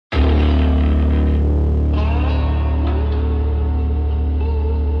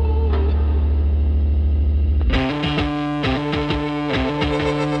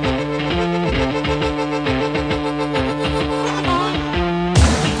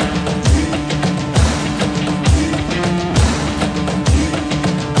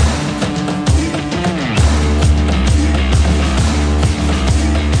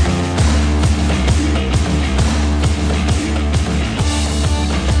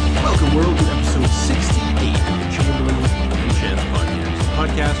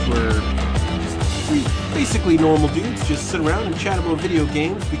where we basically normal dudes just sit around and chat about video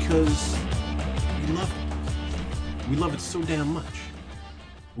games because we love it. We love it so damn much.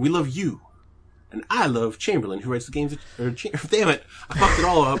 We love you. And I love Chamberlain, who writes the games. Damn it, I fucked it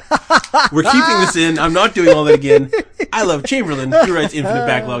all up. We're keeping this in. I'm not doing all that again. I love Chamberlain, who writes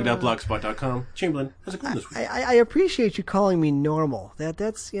infinitebacklog.blogspot.com. Chamberlain, how's it going this week? I appreciate you calling me normal.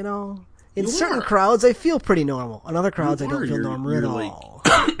 That's you know, in certain crowds I feel pretty normal. In other crowds I don't feel normal at all.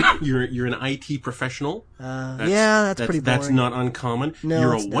 You're an IT professional. That's pretty boring. That's not uncommon. No,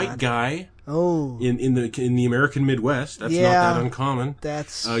 you're it's a white not. guy. Oh, In the American Midwest, that's not that uncommon.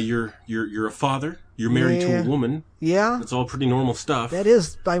 That's you're a father. You're married to a woman. Yeah, that's all pretty normal stuff. That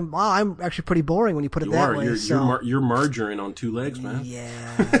is. I'm actually pretty boring when you put it that way. You're margarine on two legs, man.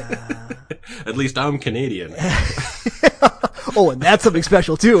 Yeah. At least I'm Canadian. Oh, and that's something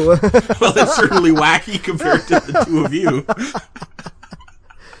special too. Well, that's certainly wacky compared to the two of you.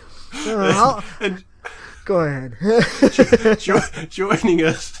 Go ahead. Joining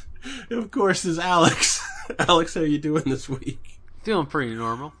us, of course, is Alex. Alex, how are you doing this week? Feeling pretty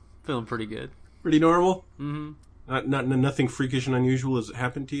normal. Feeling pretty good. Pretty normal? Mm-hmm. Nothing freakish and unusual has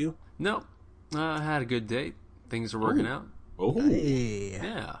happened to you? No. I had a good date. Things are working out. Oh. Hey.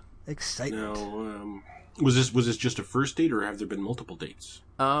 Yeah. Excitement. Now, was this just a first date, or have there been multiple dates?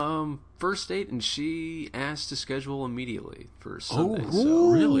 First date, and she asked to schedule immediately for Sunday. Oh, so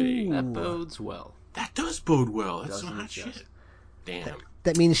really? That bodes well. That does bode well. That's some Doesn't hot it just? shit. Damn.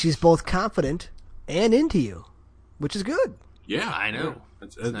 That means she's both confident and into you, which is good. Yeah, I know. Yeah.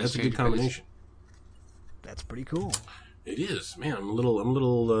 That's nice a change good of combination. That's pretty cool. It is, man. I'm a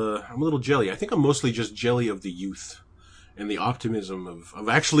little jelly. I think I'm mostly just jelly of the youth and the optimism of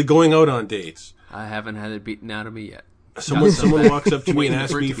actually going out on dates. I haven't had it beaten out of me yet. Someone walks up to me and Waiting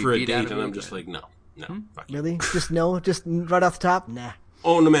asks for it me to be for a beat out date, of and me I'm just again. like, no. Fuck you. Really? Just right off the top? Nah.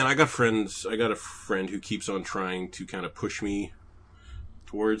 Oh, no, man, I got friends. I got a friend who keeps on trying to kind of push me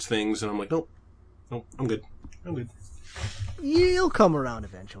towards things, and I'm like, nope, I'm good. You'll come around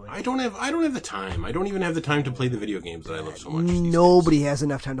eventually. I don't have the time. I don't even have the time to play the video games that I love so much. these days. Nobody has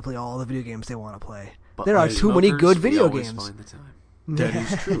enough time to play all the video games they want to play. But There are like too many smokers, good we video always games. Find the time. That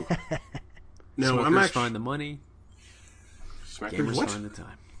is true. No, Smokers I'm actually find the money. Smackers, Gamers what? find the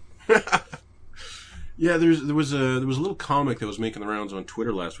time. Yeah, there was a little comic that was making the rounds on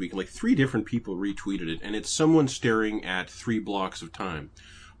Twitter last week, and like 3 different people retweeted it, and it's someone staring at 3 blocks of time.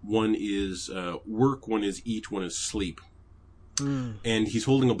 One is work, one is eat, one is sleep. And he's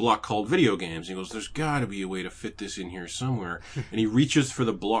holding a block called video games. He goes, there's got to be a way to fit this in here somewhere. And he reaches for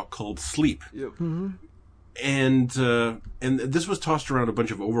the block called sleep. Yep. Mm-hmm. And this was tossed around a bunch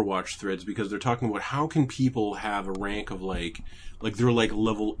of Overwatch threads because they're talking about how can people have a rank of like they're like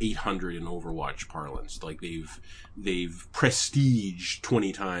level 800 in Overwatch parlance. Like they've prestiged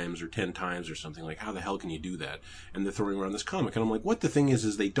 20 times or 10 times or something. Like, how the hell can you do that? And they're throwing around this comic. And I'm like, what the thing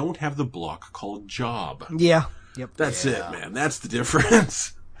is they don't have the block called job. Yeah. Yep. That's it, man. That's the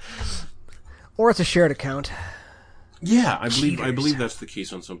difference. Or it's a shared account. Yeah, I believe that's the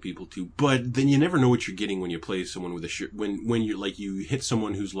case on some people too. But then you never know what you're getting when you play someone with a when you're like you hit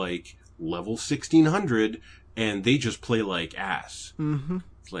someone who's like level 1600 and they just play like ass. Mm-hmm.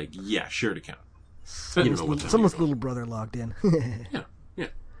 It's like, yeah, shared account. Someone's little brother logged in. Yeah.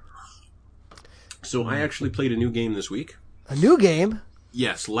 So I actually played a new game this week. A new game?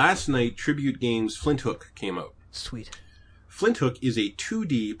 Yes, last night Tribute Games Flint Hook came out. Sweet. Flint Hook is a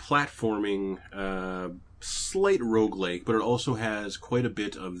 2D platforming, slight roguelike, but it also has quite a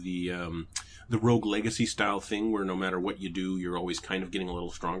bit of the Rogue Legacy style thing where no matter what you do, you're always kind of getting a little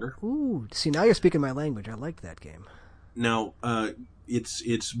stronger. Ooh, see, now you're speaking my language. I like that game. Now,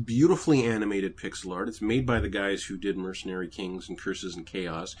 it's beautifully animated pixel art. It's made by the guys who did Mercenary Kings and Curses and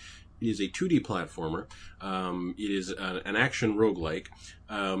Chaos. It is a 2D platformer. It is an action roguelike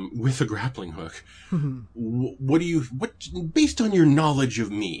with a grappling hook. Based on your knowledge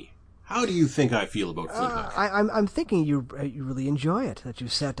of me, how do you think I feel about Flint Hook? I'm thinking you really enjoy it. That you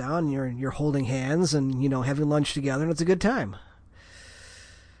sat down and you're holding hands and having lunch together and it's a good time.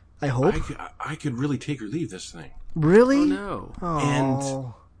 I hope. I could really take or leave this thing. Really? Oh no.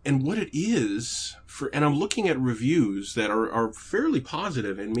 Oh. And what it is and I'm looking at reviews that are fairly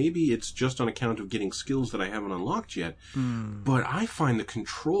positive, and maybe it's just on account of getting skills that I haven't unlocked yet. But I find the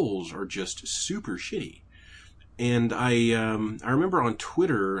controls are just super shitty. And I remember on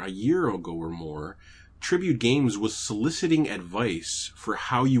Twitter a year ago or more, Tribute Games was soliciting advice for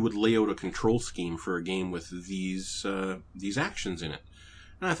how you would lay out a control scheme for a game with these actions in it.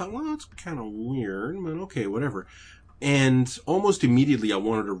 And I thought, well, that's kind of weird, but okay, whatever. And almost immediately I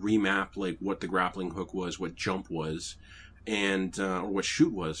wanted to remap like what the grappling hook was, what jump was. and or what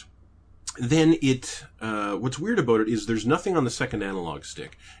shoot was. Then what's weird about it is there's nothing on the second analog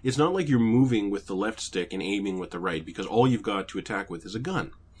stick. It's not like you're moving with the left stick and aiming with the right, because all you've got to attack with is a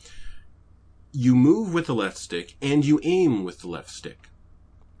gun. You move with the left stick and you aim with the left stick.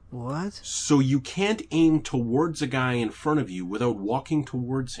 What? So you can't aim towards a guy in front of you without walking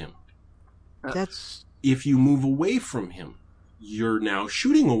towards him. That's... If you move away from him, you're now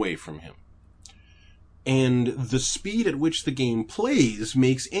shooting away from him. And the speed at which the game plays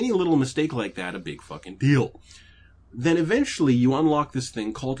makes any little mistake like that a big fucking deal. Then eventually you unlock this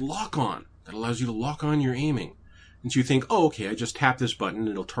thing called lock-on that allows you to lock on your aiming. And so you think, oh, okay, I just tap this button and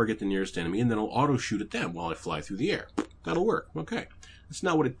it'll target the nearest enemy and then it'll auto-shoot at them while I fly through the air. That'll work. Okay. That's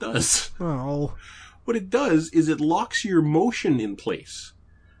not what it does. Oh. What it does is it locks your motion in place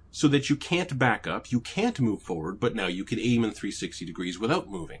so that you can't back up, you can't move forward, but now you can aim in 360 degrees without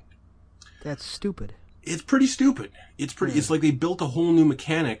moving. That's stupid. It's pretty stupid. It's like they built a whole new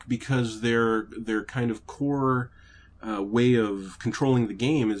mechanic because their kind of core way of controlling the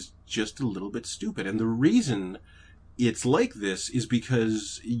game is just a little bit stupid. And the reason it's like this is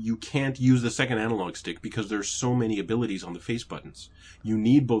because you can't use the second analog stick because there's so many abilities on the face buttons. You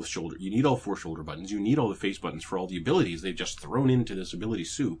need you need all 4 shoulder buttons, you need all the face buttons for all the abilities they've just thrown into this ability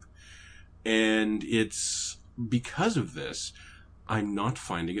soup. And it's because of this, I'm not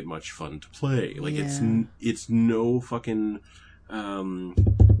finding it much fun to play. Like, it's no fucking, Enter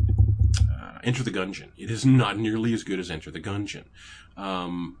the Gungeon. It is not nearly as good as Enter the Gungeon.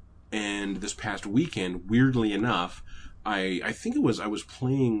 And this past weekend, weirdly enough, I think I was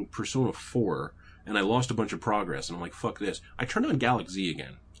playing Persona 4, and I lost a bunch of progress, and I'm like, fuck this. I turned on Galaxy Z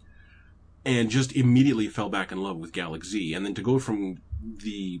again, and just immediately fell back in love with Galaxy Z. And then to go from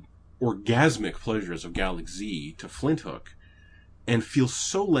the orgasmic pleasures of Galaxy Z to Flint Hook, and feel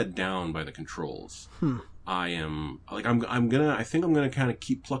so let down by the controls. I think I'm gonna kind of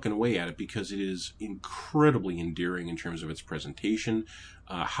keep plucking away at it because it is incredibly endearing in terms of its presentation.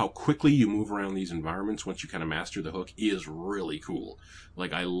 How quickly you move around these environments once you kind of master the hook is really cool.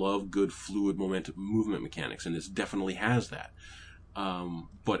 Like, I love good fluid movement mechanics, and this definitely has that.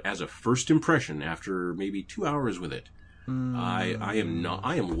 But as a first impression, after maybe 2 hours with it, I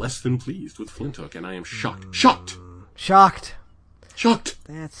am less than pleased with Flint Hook, and I am shocked.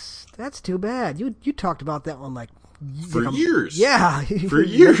 That's too bad. You talked about that one for years. Yeah, for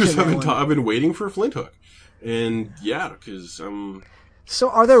years I've been waiting for Flint Hook, and because So,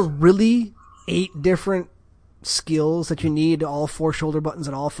 are there really 8 different skills that you need? All 4 shoulder buttons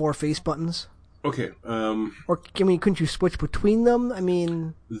and all 4 face buttons? Okay. Or couldn't you switch between them? I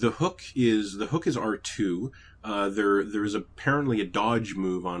mean, the hook is R2. There is apparently a dodge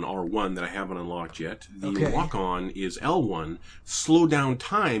move on R1 that I haven't unlocked yet. The lock-on is L1. Slow down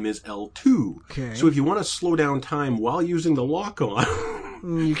time is L2. Okay. So if you want to slow down time while using the lock-on,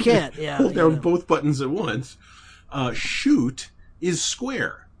 you can't. Yeah. Hold down both buttons at once. Shoot is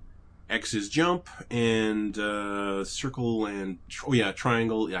square. X is jump, and circle and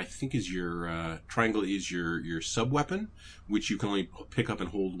triangle. I think is your triangle is your sub weapon, which you can only pick up and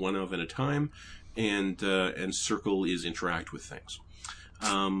hold one of at a time. And circle is interact with things.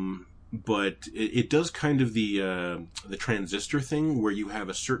 But it does kind of the transistor thing where you have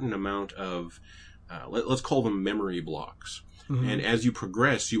a certain amount of, let's call them memory blocks. Mm-hmm. And as you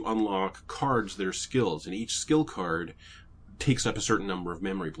progress, you unlock cards that are skills, and each skill card takes up a certain number of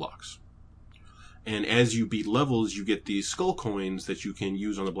memory blocks. And as you beat levels, you get these skull coins that you can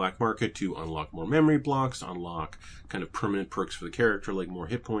use on the black market to unlock more memory blocks, unlock kind of permanent perks for the character, like more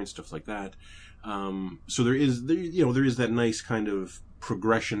hit points, stuff like that. So there is that nice kind of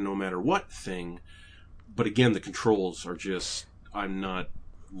progression no matter what thing. But again, the controls are just, I'm not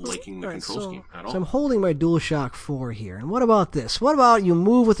liking the control scheme at all. So I'm holding my DualShock 4 here. And what about this? What about you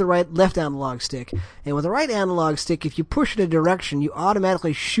move with the left analog stick, and with the right analog stick, if you push in a direction, you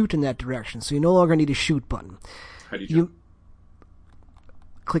automatically shoot in that direction, so you no longer need a shoot button. How do you jump?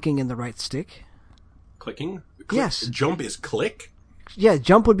 Clicking in the right stick. Clicking? Yes. Jump is click? Yeah,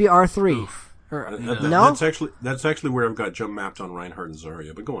 jump would be R3. No? That's actually where I've got jump mapped on Reinhardt and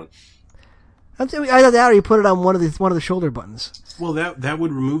Zarya, but go on. Either that or you put it on one of the shoulder buttons. Well, that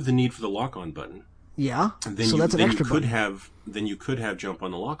would remove the need for the lock-on button. Yeah. And then that's an extra button. Then you could have jump on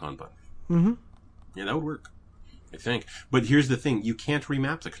the lock-on button. Mm-hmm. Yeah, that would work, I think. But here's the thing: you can't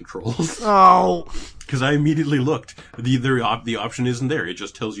remap the controls. Oh. Because I immediately looked. The option isn't there. It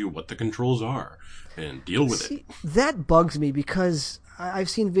just tells you what the controls are and deal with it. That bugs me because I've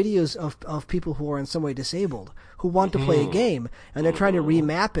seen videos of people who are in some way disabled who want to play a game, and they're trying to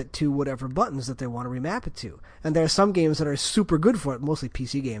remap it to whatever buttons that they want to remap it to. And there are some games that are super good for it, mostly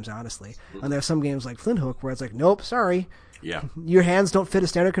PC games, honestly. And there are some games like Flint Hook where it's like, nope, sorry. Yeah. Your hands don't fit a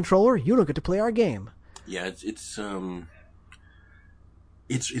standard controller. You don't get to play our game. Yeah, it's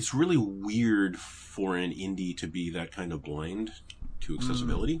really weird for an indie to be that kind of blind to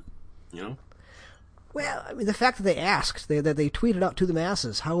accessibility, you know? Well, I mean, the fact that they asked, that they tweeted out to the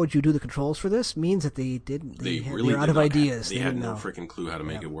masses, how would you do the controls for this, means that they didn't. They're out of ideas. They had no freaking clue how to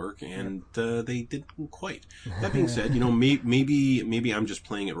make it work, and they didn't quite. That being said, you know, maybe I'm just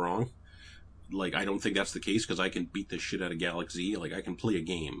playing it wrong. Like, I don't think that's the case, because I can beat the shit out of Galaxy. Like, I can play a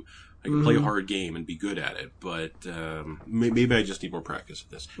game. I can play a hard game and be good at it, but maybe I just need more practice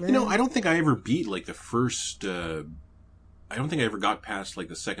at this. You know, I don't think I ever beat, like, the first... I don't think I ever got past, like,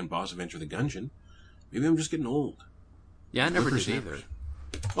 the second boss of Enter the Gungeon. Maybe I'm just getting old. Yeah, I never did either.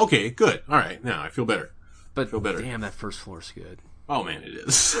 Okay, good. All right, now I feel better. But damn, that first floor's good. Oh man, it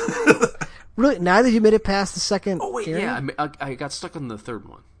is. Really? Now that you made it past the second? Oh wait, area? yeah, I got stuck on the third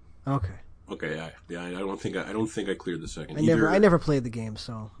one. Okay. Okay, yeah. I don't think I cleared the second. I never played the game,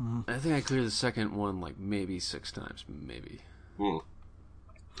 so. I think I cleared the second one like maybe 6 times, maybe.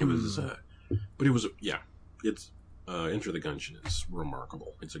 It was, but it was it's. Enter the Gungeon is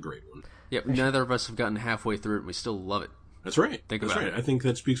remarkable. It's a great one. Yep, neither of us have gotten halfway through it, and we still love it. That's right. That's right. I think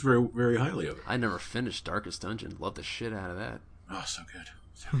that speaks very, very highly of it. I never finished Darkest Dungeon. Love the shit out of that. Oh, so good.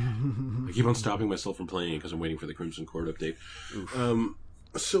 So good. I keep on stopping myself from playing it because I'm waiting for the Crimson Court update.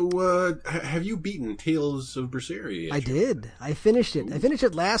 So, have you beaten Tales of Berseria? I did. I finished it. I finished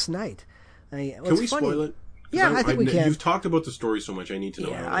it last night. Can we spoil it? Yeah, I think we can. You've talked about the story so much, I need to know.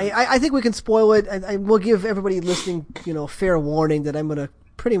 Yeah, I think we can spoil it. I will give everybody listening, fair warning that I'm going to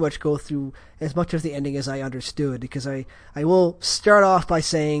pretty much go through as much of the ending as I understood, because I will start off by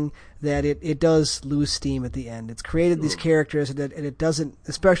saying that it does lose steam at the end. It's created these characters, and it doesn't,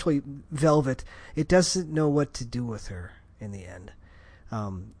 especially Velvet, it doesn't know what to do with her in the end.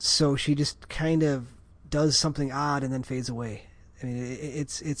 So she just kind of does something odd and then fades away. I mean,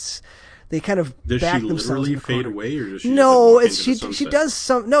 it's they kind of back themselves. Does she literally fade away, or does she? No, she does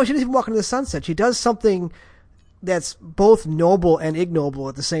some. No, she doesn't even walk into the sunset. She does something that's both noble and ignoble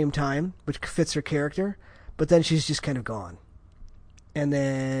at the same time, which fits her character. But then she's just kind of gone, and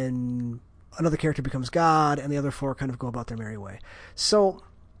then another character becomes God, and the other 4 kind of go about their merry way. So,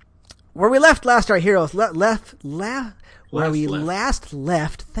 where we left our heroes last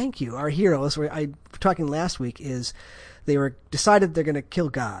left. Thank you. Our heroes. Where I talking last week is they were decided they're going to kill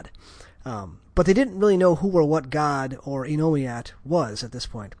God. But they didn't really know who or what God or Inomiat was at this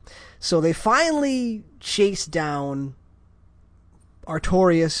point. So they finally chase down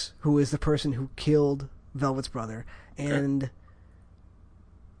Artorias, who is the person who killed Velvet's brother, and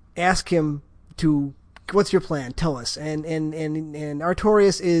ask him to, what's your plan? Tell us. And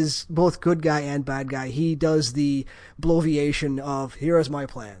Artorias is both good guy and bad guy. He does the bloviation of, here is my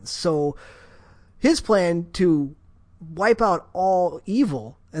plans. So his plan to wipe out all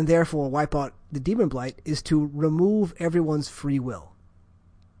evil, and therefore wipe out the Demon Blight, is to remove everyone's free will.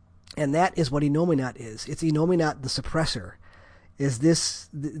 And that is what Inomiat is. It's Inomiat the Suppressor. Is this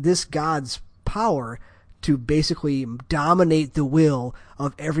god's power to basically dominate the will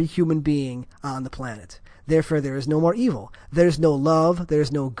of every human being on the planet. Therefore, there is no more evil. There's no love,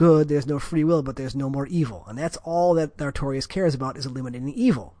 there's no good, there's no free will, but there's no more evil. And that's all that Artorias cares about, is eliminating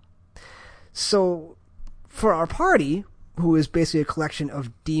evil. So, for our party, who is basically a collection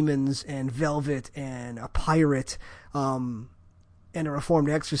of demons and Velvet and a pirate and a reformed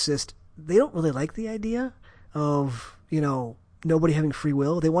exorcist, they don't really like the idea of, nobody having free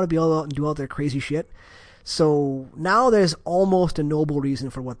will. They want to be all out and do all their crazy shit. So now there's almost a noble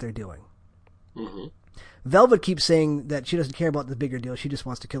reason for what they're doing. Mm-hmm. Velvet keeps saying that she doesn't care about the bigger deal. She just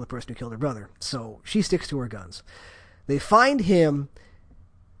wants to kill the person who killed her brother. So she sticks to her guns. They find him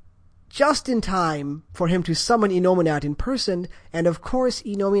just in time for him to summon Inomiat in person, and of course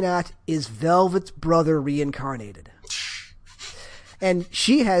Inomiat is Velvet's brother reincarnated. And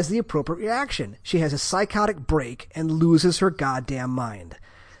she has the appropriate reaction. She has a psychotic break and loses her goddamn mind.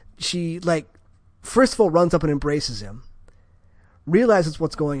 She, first of all runs up and embraces him, realizes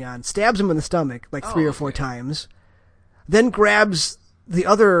what's going on, stabs him in the stomach 3 or 4 times, then grabs the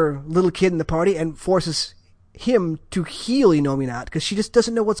other little kid in the party and forces him to heal Inomiat, because she just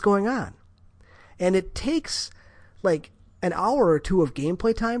doesn't know what's going on. And it takes an hour or 2 of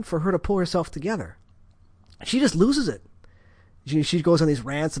gameplay time for her to pull herself together. She just loses it. She goes on these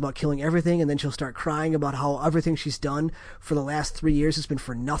rants about killing everything, and then she'll start crying about how everything she's done for the last 3 years has been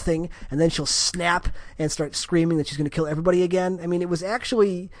for nothing, and then she'll snap and start screaming that she's going to kill everybody again. I mean, it was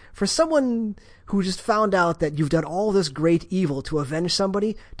actually, for someone who just found out that you've done all this great evil to avenge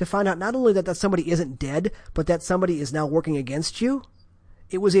somebody, to find out not only that somebody isn't dead, but that somebody is now working against you,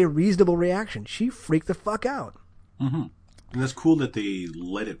 it was a reasonable reaction. She freaked the fuck out. Mm-hmm. And that's cool that they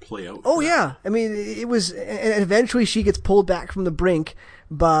let it play out. Oh, yeah. I mean, it was... And eventually she gets pulled back from the brink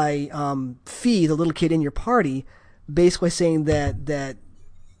by Fee, the little kid in your party, basically saying that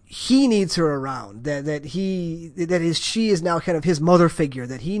he needs her around, she is now kind of his mother figure,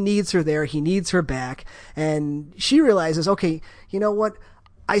 that he needs her there, he needs her back, and she realizes, okay, you know what?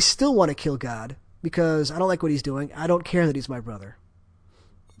 I still want to kill God, because I don't like what he's doing. I don't care that he's my brother.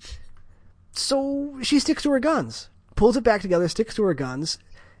 So she sticks to her guns. Pulls it back together, sticks to her guns,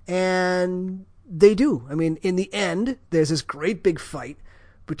 and they do. I mean, in the end, there's this great big fight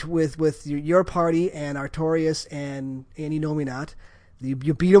with your party and Artorias and Innominat. You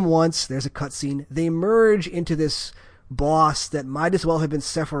beat them once, there's a cutscene. They merge into this boss that might as well have been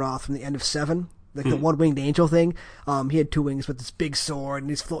Sephiroth from the end of 7, like the one-winged angel thing. He had 2 wings with this big sword, and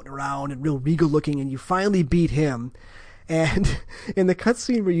he's floating around and real regal looking, and you finally beat him. And in the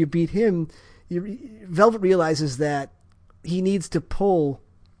cutscene where you beat him, Velvet realizes that he needs to pull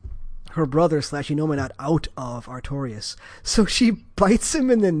her brother / Innominat out of Artorias. So she bites him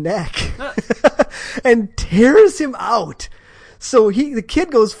in the neck and tears him out. So the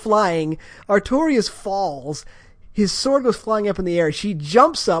kid goes flying. Artorias falls. His sword goes flying up in the air. She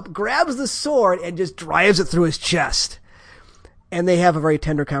jumps up, grabs the sword, and just drives it through his chest. And they have a very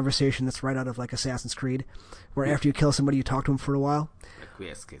tender conversation that's right out of like Assassin's Creed, where after you kill somebody, you talk to him for a while.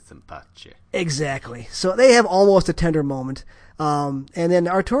 Exactly. So they have almost a tender moment. And then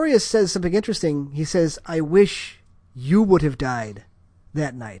Artorias says something interesting. He says, I wish you would have died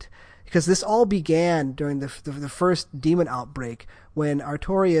that night. Because this all began during the first demon outbreak when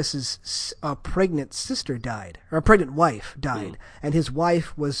Artorias' pregnant sister died, or a pregnant wife died. And his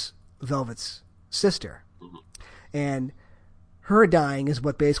wife was Velvet's sister. And her dying is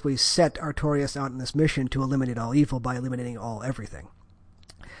what basically set Artorias out on this mission to eliminate all evil by eliminating all everything.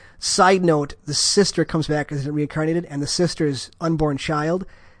 Side note, the sister comes back as reincarnated, and the sister's unborn child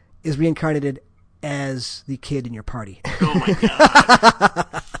is reincarnated as the kid in your party. Oh my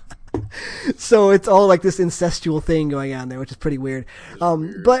god. So it's all like this incestual thing going on there, which is pretty weird.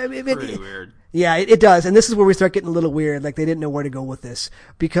 But Pretty weird. Yeah, it does. And this is where we start getting a little weird. Like, they didn't know where to go with this.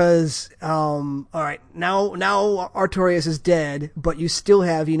 Because, all right, now Artorias is dead, but you still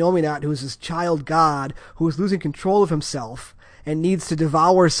have Innominat, who is this child god, who is losing control of himself and needs to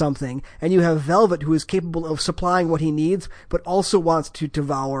devour something. And you have Velvet, who is capable of supplying what he needs, but also wants to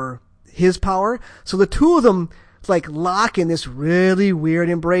devour his power. So the two of them, like, lock in this really weird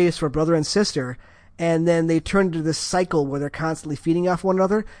embrace for brother and sister. And then they turn into this cycle where they're constantly feeding off one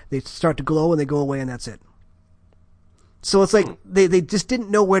another. They start to glow and they go away, and that's it. So it's like they just didn't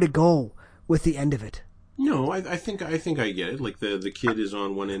know where to go with the end of it. No, I think I get it. Like the kid is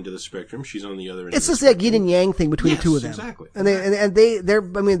on one end of the spectrum, she's on the other end. It's just that yin and yang thing between the two of them. Exactly. And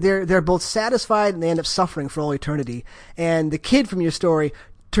they're both satisfied and they end up suffering for all eternity. And the kid from your story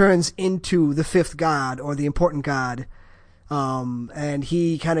turns into the fifth god, or the important god. And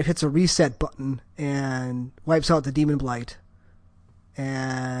he kind of hits a reset button and wipes out the demon blight.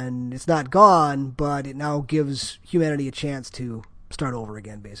 And it's not gone, but it now gives humanity a chance to start over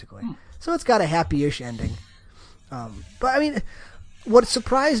again, basically. So it's got a happy-ish ending. But I mean, what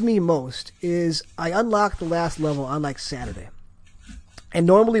surprised me most is I unlocked the last level on like Saturday. And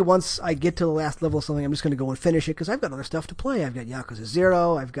normally once I get to the last level of something, I'm just going to go and finish it because I've got other stuff to play. I've got Yakuza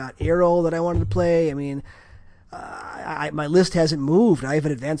 0, I've got Arrow that I wanted to play. I mean, my list hasn't moved. I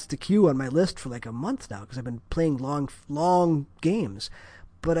haven't advanced the queue on my list for like a month now because I've been playing long games.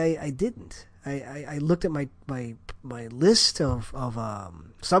 But I didn't. I looked at my list of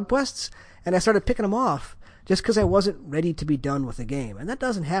subquests and I started picking them off just because I wasn't ready to be done with the game. And that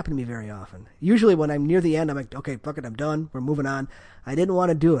doesn't happen to me very often. Usually when I'm near the end, I'm like, okay, fuck it, I'm done. We're moving on. I didn't want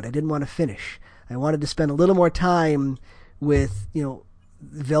to do it. I didn't want to finish. I wanted to spend a little more time with,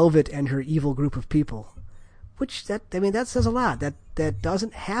 Velvet and her evil group of people. That says a lot. That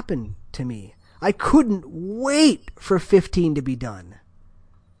doesn't happen to me. I couldn't wait for 15 to be done.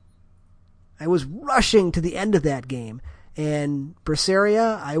 I was rushing to the end of that game. And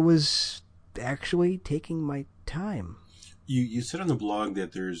Berseria, I was actually taking my time. You said on the blog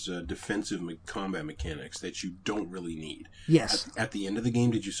that there's defensive combat mechanics that you don't really need. Yes. At the end of the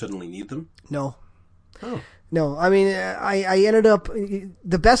game, did you suddenly need them? No. Oh. No, I mean, I ended up...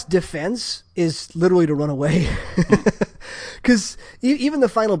 The best defense is literally to run away. Because even the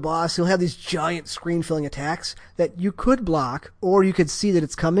final boss, he'll have these giant screen-filling attacks that you could block, or you could see that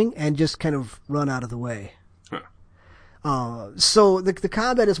it's coming and just kind of run out of the way. So the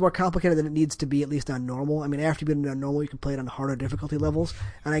combat is more complicated than it needs to be, at least on normal. I mean, after you've been on normal, you can play it on harder difficulty levels,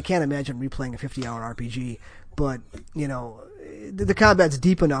 and I can't imagine replaying a 50-hour RPG. But, you know, the combat's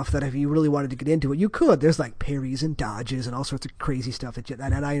deep enough that if you really wanted to get into it, you could. There's like parries and dodges and all sorts of crazy stuff that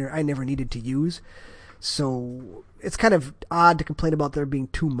I never needed to use. So it's kind of odd to complain about there being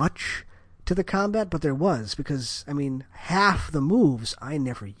too much to the combat, but there was, because, I mean, half the moves I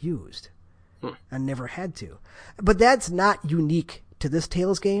never used. I never had to. But that's not unique to this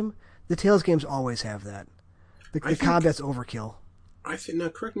Tales game. The Tales games always have that. The combat's overkill. I think, now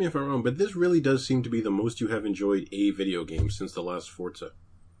correct me if I'm wrong, but this really does seem to be the most you have enjoyed a video game since the last Forza.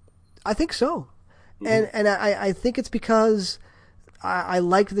 I think so. Mm-hmm. And I think it's because I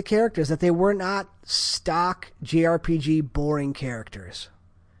liked the characters, that they were not stock JRPG boring characters.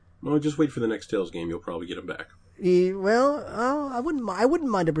 Well, just wait for the next Tales game. You'll probably get them back. I wouldn't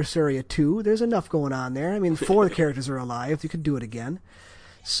mind a Berseria 2. There's enough going on there. I mean, 4 of the characters are alive. You could do it again.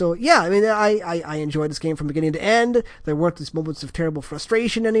 So, yeah, I mean, I enjoyed this game from beginning to end. There weren't these moments of terrible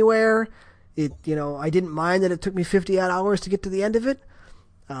frustration anywhere. I didn't mind that it took me 50-odd hours to get to the end of it.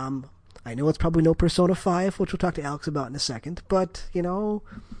 I know it's probably no Persona 5, which we'll talk to Alex about in a second, but,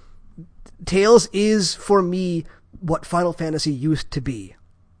 Tales is, for me, what Final Fantasy used to be,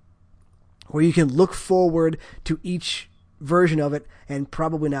 where you can look forward to each version of it and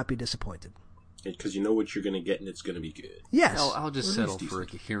probably not be disappointed. Because you know what you're going to get, and it's going to be good. Yes. I'll just settle for a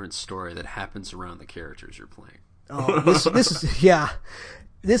coherent story that happens around the characters you're playing. Oh,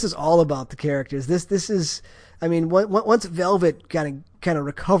 this is all about the characters. This is, I mean, once Velvet kind of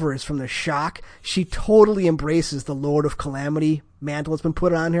recovers from the shock, she totally embraces the Lord of Calamity mantle that's been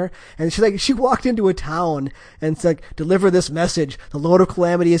put on her, and she walked into a town and it's like, deliver this message: the Lord of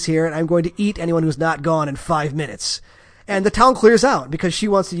Calamity is here, and I'm going to eat anyone who's not gone in 5 minutes. And the town clears out because she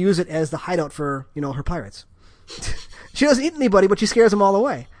wants to use it as the hideout for, her pirates. She doesn't eat anybody, but she scares them all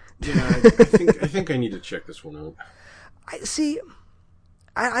away. Yeah, I think I need to check this one out.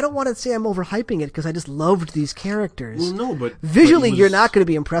 I don't want to say I'm overhyping it because I just loved these characters. Well, no, but visually, you're not going to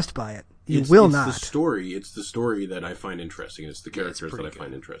be impressed by it. You will not. It's the story that I find interesting. It's the characters that I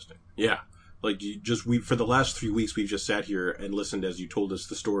find interesting. Yeah. Like, for the last 3 weeks, we've just sat here and listened as you told us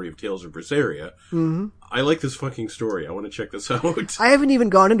the story of Tales of Berseria. Mm-hmm. I like this fucking story. I want to check this out. I haven't even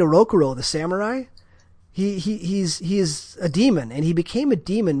gone into Rokuro, the samurai. He's a demon, and he became a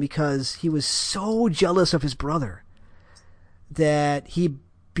demon because he was so jealous of his brother that he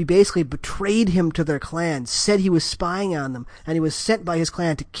basically betrayed him to their clan, said he was spying on them, and he was sent by his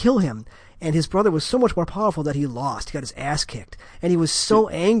clan to kill him. And his brother was so much more powerful that he lost. He got his ass kicked. And he was so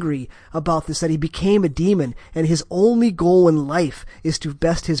angry about this that he became a demon, and his only goal in life is to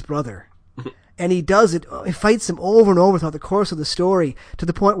best his brother. And he does it. He fights him over and over throughout the course of the story, to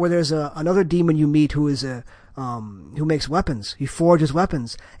the point where there's another demon you meet who is who makes weapons. He forges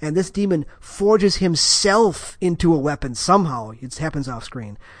weapons, and this demon forges himself into a weapon somehow. It happens off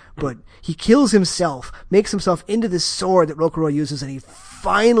screen, but he kills himself, makes himself into this sword that Rokuro uses, and he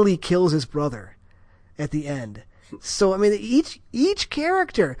finally kills his brother at the end. So I mean, each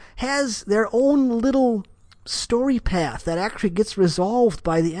character has their own little story path that actually gets resolved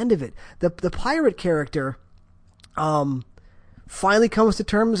by the end of it. The pirate character finally comes to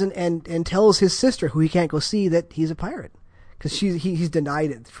terms and tells his sister, who he can't go see, that he's a pirate, because he's denied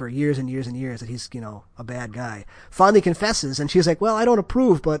it for years and years and years that he's a bad guy. Finally confesses, and she's like, well, I don't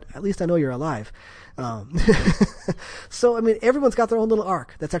approve, but at least I know you're alive. So I mean, everyone's got their own little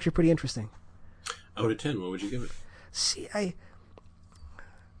arc. That's actually pretty interesting. Out of 10, what would you give it? See,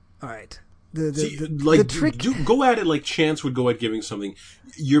 all right. The trick. Go at it like Chance would go at giving something.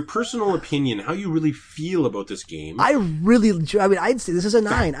 Your personal opinion, how you really feel about this game. I'd say this is a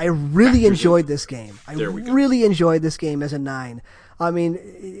 9. I really enjoyed this game. I really enjoyed this game as a 9. I mean,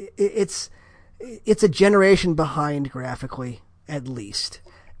 it's a generation behind graphically, at least.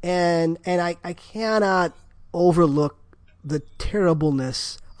 And I cannot overlook the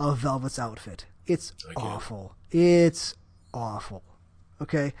terribleness of Velvet's outfit. It's awful. It's awful.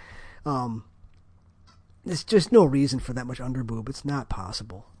 Okay? There's just no reason for that much underboob. It's not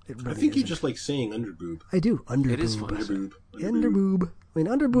possible. It really I think isn't. you just like saying underboob. I do. Underboob. It is fun. Underboob. I mean,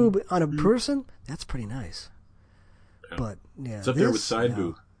 underboob on a person, that's pretty nice. Yeah. But, yeah. It's up there with side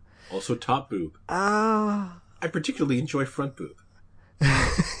boob. Also top boob. I particularly enjoy front boob.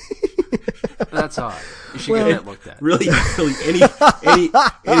 That's odd. You should get that looked at. Really,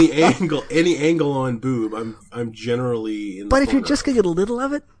 any angle on boob, I'm generally in the But if you're corner. just going to get a little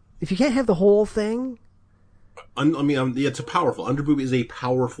of it, if you can't have the whole thing, Yeah, it's a powerful. Underboob is a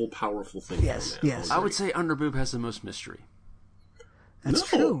powerful thing. Yes, yes. I would say Underboob has the most mystery. That's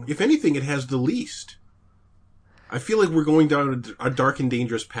true. If anything, it has the least. I feel like we're going down a dark and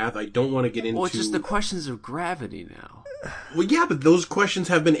dangerous path. I don't want to get into... Well, it's just the questions of gravity now. Well, yeah, but those questions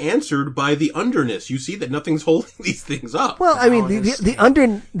have been answered by the underness. You see that nothing's holding these things up. Well, I mean, the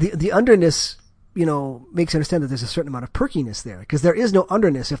underness, makes you understand that there's a certain amount of perkiness there, because there is no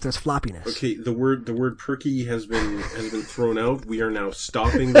underness if there's floppiness. Okay, the word perky has been thrown out. We are now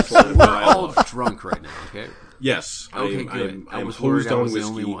stopping this line of dialogue. We're all drunk right now, okay? Yes. Okay, good. I am was worried hosed I on was whiskey.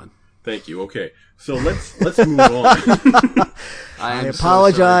 the only one. Thank you. Okay, so let's move on. I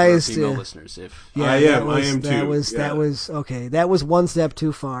apologize so sorry for our female to- listeners. I am too. That was okay. That was one step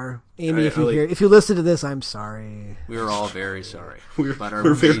too far, Amy. If like- you listen to this, I'm sorry. We are all very sorry We're, about our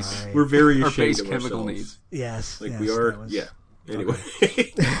we're very base, we're very our ashamed base of chemical ourselves. needs. Yes, Like yes, we are. that was- Yeah. Anyway,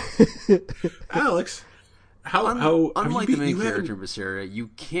 Alex, how Unlike you the main you haven't- character in Viscera, you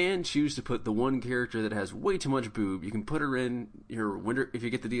can choose to put the one character that has way too much boob. You can put her in your winter if you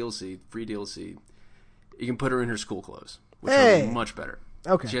get the DLC, free DLC. You can put her in her school clothes, which Hey! are much better.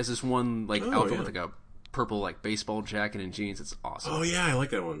 Okay. She has this one outfit yeah. with a purple baseball jacket and jeans. It's awesome. Oh yeah, I like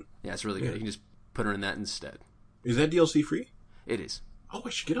that one. Yeah, it's really good. You can just put her in that instead. Is that DLC free? It is. Oh, I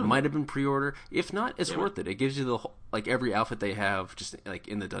should get on. Might have been pre-order. If not, it's worth it. It gives you the whole, every outfit they have just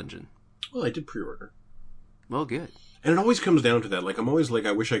in the dungeon. Well, I did pre-order. Well, good. And it always comes down to that. Like, I'm always like,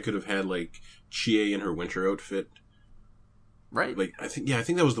 I wish I could have had, like, Chie in her winter outfit. Right. Like, I think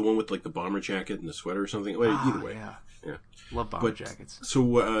that was the one with, like, the bomber jacket and the sweater or something. Well, either way. Yeah. Love bomber jackets.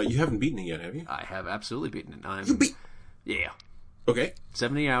 So, you haven't beaten it yet, have you? I have absolutely beaten it. You beat... Yeah. Okay.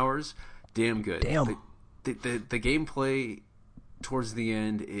 70 hours. Damn good. Damn. The gameplay towards the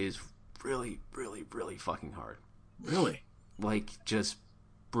end is really, really, really fucking hard. Really? Just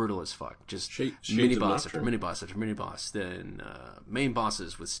brutal as fuck. Just Shades mini of boss after Nocturne. mini boss after mini boss. Then main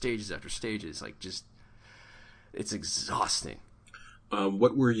bosses with stages after stages. It's exhausting.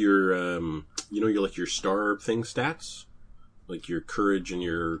 What were your, your star thing stats? Like your courage and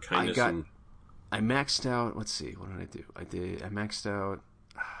your kindness and... I maxed out, let's see, what did I do? I maxed out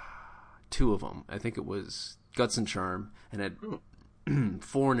 2 of them. I think it was Guts and Charm, and had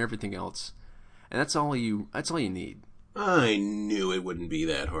 4 and everything else. And that's all you need. I knew it wouldn't be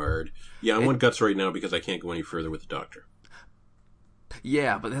that hard. Yeah, I want Guts right now because I can't go any further with the Doctor.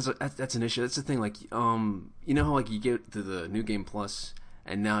 Yeah, but that's an issue. That's the thing. You know how you get to the New Game Plus,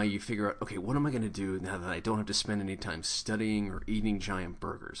 and now you figure out, okay, what am I going to do now that I don't have to spend any time studying or eating giant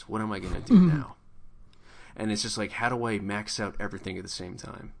burgers? What am I going to do now? And it's just how do I max out everything at the same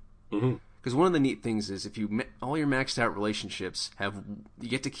time? Because one of the neat things is if all your maxed out relationships you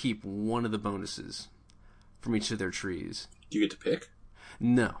get to keep one of the bonuses from each of their trees. Do you get to pick?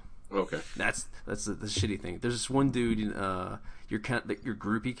 No. Okay. That's the shitty thing. There's this one dude, your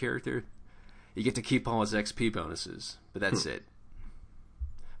groupie character. You get to keep all his XP bonuses, but that's it.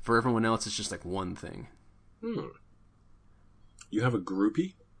 For everyone else, it's just one thing. You have a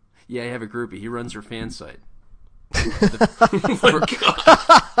groupie? Yeah, I have a groupie. He runs her fan site. Oh my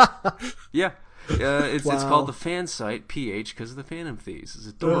god! Yeah. It's called the fan site PH because of the Phantom Thieves. It's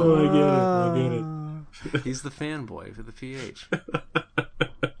adorable. Oh, I get it. He's the fanboy for the PH.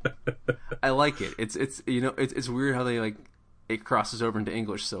 I like it. It's weird how they it crosses over into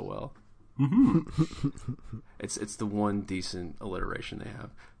English so well. It's the one decent alliteration they have.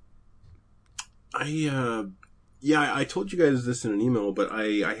 I told you guys this in an email, but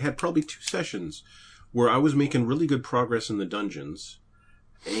I had probably 2 sessions where I was making really good progress in the dungeons,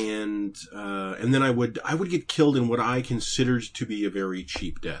 and then I would get killed in what I considered to be a very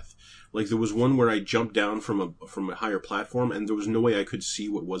cheap death. Like there was one where I jumped down from a higher platform, and there was no way I could see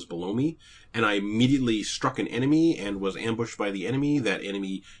what was below me, and I immediately struck an enemy and was ambushed by the enemy. That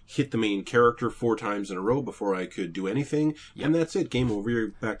enemy hit the main character 4 times in a row before I could do anything, and that's it. Game over. You're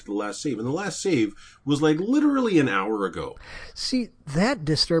back to the last save, and the last save was literally an hour ago. See, that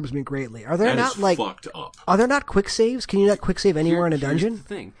disturbs me greatly. Are there That not is fucked up. Are there not quick saves? Can you not quick save anywhere in a dungeon? Here's the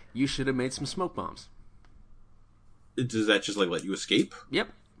thing. You should have made some smoke bombs. Does that just let you escape? Yep.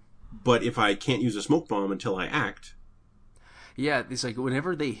 But if I can't use a smoke bomb until I act... Yeah, it's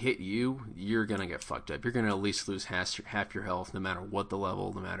whenever they hit you, you're going to get fucked up. You're going to at least lose half your health, no matter what the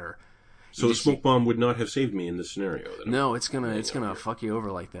level, no matter... So a smoke bomb would not have saved me in this scenario? No, it's gonna fuck you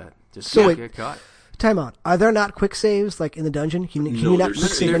over like that. Just get caught. Time out. Are there not quick saves, in the dungeon? Can you not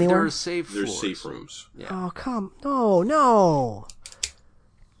quick save anywhere? There are save floors. There's safe rooms. Yeah. Oh, no.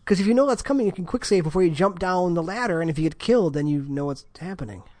 Because if you know that's coming, you can quick save before you jump down the ladder, and if you get killed, then you know what's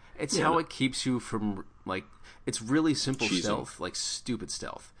happening. It's how it keeps you from, it's really simple Cheesing. stealth, stupid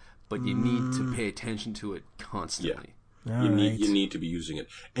stealth. but you need to pay attention to it constantly. All You right. need to be using it.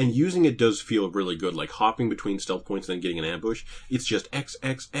 And using it does feel really good, like hopping between stealth points and then getting an ambush. It's just X,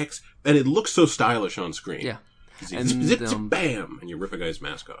 X, X, and it looks so stylish on screen. Yeah. And zip, zip, bam! And you rip a guy's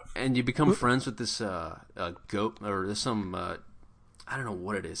mask off. And you become friends with this goat, or there's some, I don't know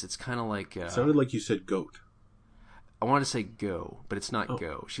what it is. It's kind of like... It sounded like you said goat. I wanted to say Go, but it's not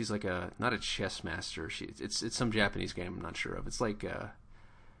Go. She's like not a chess master. It's some Japanese game I'm not sure of. It's like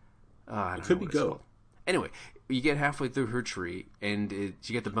I don't It could know be what it's Go. called. Anyway, you get halfway through her tree, and you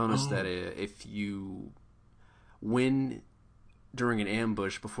get the bonus that if you win during an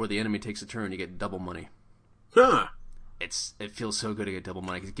ambush before the enemy takes a turn, you get double money. Huh. It feels so good to get double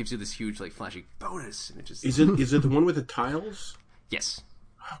money because it gives you this huge like flashy bonus, and it just Is it the one with the tiles? yes,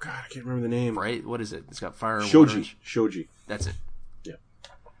 Oh god, I can't remember the name. right? What is it? It's got fire and water. Shoji. That's it. Yeah.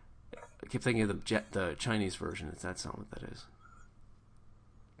 I keep thinking of the Chinese version. That's not what that is.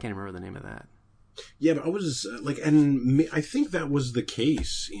 Can't remember the name of that. Yeah, but I was I think that was the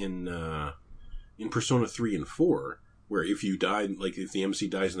case in Persona 3 and 4, where if you died, like if the MC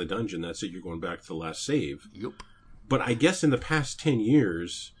dies in the dungeon, that's it. You're going back to the last save. Yep. But I guess in the past 10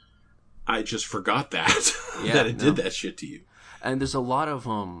 years, I just forgot that Yeah, that it did that shit to you. And there's a lot of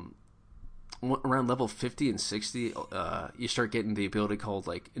around level 50 and 60, you start getting the ability called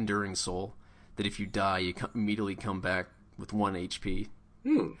like Enduring Soul, that if you die, you immediately come back with 1 HP.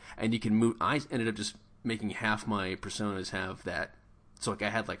 And you can move. I ended up just making half my personas have that. So like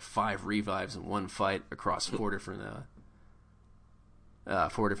I had like 5 revives in one fight across 4 different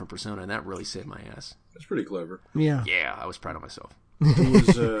persona, and that really saved my ass. That's pretty clever. Yeah. Yeah, I was proud of myself.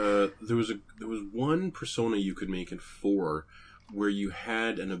 There was one persona you could make in 4 where you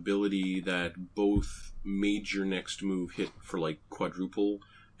had an ability that both made your next move hit for like quadruple,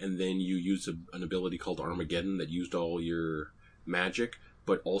 and then you used an ability called Armageddon that used all your magic.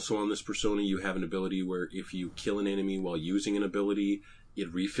 But also on this persona, you have an ability where if you kill an enemy while using an ability,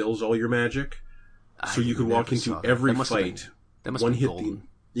 it refills all your magic. So you could walk into every fight. That must be golden.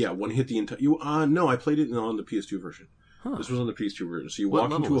 One hit the entire. No, I played it on the PS2 version. Huh. This was on the PS2 version. So you What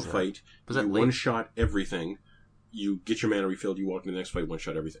walk level into a was that? fight, Was that you late? one-shot everything, you get your mana refilled, you walk into the next fight,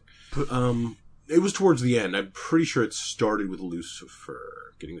 one-shot everything. It was towards the end. I'm pretty sure it started with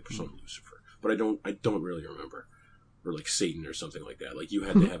Lucifer, getting the persona Lucifer. But I don't really remember. Or like Satan or something like that. Like you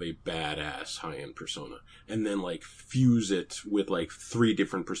had to have a badass high-end persona. And then like fuse it with like 3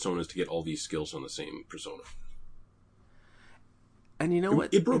 different personas to get all these skills on the same persona. And you know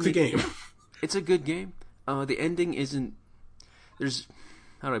what? It broke the game. It's a good game. The ending isn't. There's.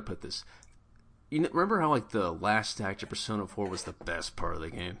 How do I put this? Remember how like the last act of Persona 4 was the best part of the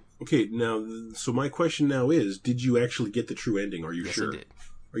game? Okay, now, so my question now is, did you actually get the true ending? Are you Yes, sure? I did.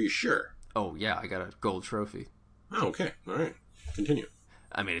 Are you sure? Oh yeah, I got a gold trophy. Oh, okay. All right. Continue.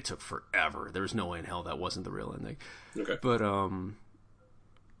 I mean, it took forever. There was no way in hell that wasn't the real ending. Okay. But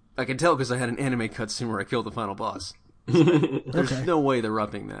I can tell because I had an anime cutscene where I killed the final boss. There's Okay. no way they're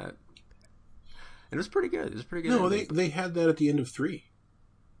upping that. And it was pretty good. It was pretty good. No, ending. they had that at the end of 3.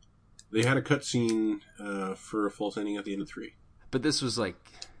 They had a cutscene for a false ending at the end of 3. But this was like,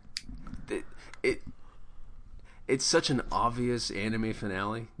 it's such an obvious anime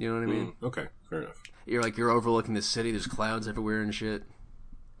finale. You know what I mean? Okay, fair enough. You're overlooking the city. There's clouds everywhere and shit.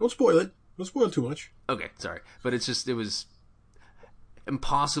 Don't spoil it. Don't spoil too much. Okay, sorry, but it was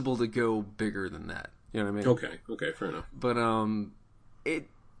impossible to go bigger than that. You know what I mean? Okay, fair enough. But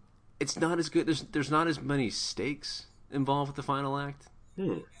it's not as good. There's not as many stakes involved with the final act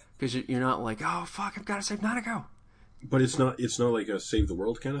because you're not like, oh fuck, I've got to save Nanako. But it's not like a save the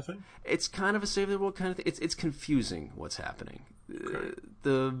world kind of thing? It's kind of a save the world kind of thing. It's confusing what's happening.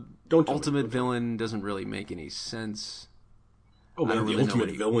 The Don't tell me. ultimate villain doesn't really make any sense, Oh man, don't the really know ultimate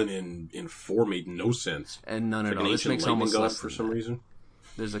what villain in 4 made no sense. and none Like at an all. This ancient makes lightning almost god less for than some that. reason.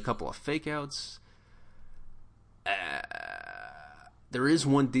 There's a couple of fake outs. There is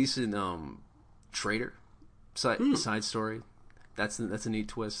one decent traitor side story. That's a neat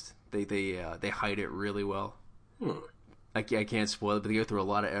twist. They hide it really well. I can't spoil it, but they go through a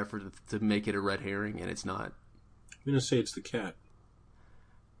lot of effort to make it a red herring, and it's not. I'm going to say it's the cat.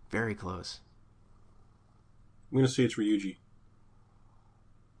 Very close. I'm going to say it's Ryuji.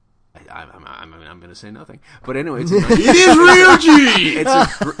 I'm going to say nothing. But anyway, it's It is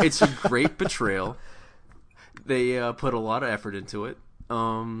Ryuji! it's a great betrayal. They put a lot of effort into it.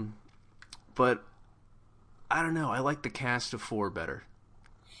 But I don't know. I like the cast of 4 better.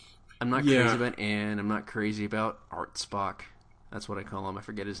 I'm not crazy about Anne. I'm not crazy about Art Spock. That's what I call him. I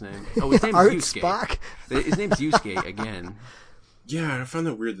forget his name. Oh, his name's Art Yusuke. Spock? His name's Yusuke again. Yeah, I found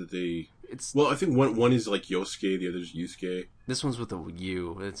that weird that they. It's Well, I think one is like Yosuke, the other's Yusuke. this one's with a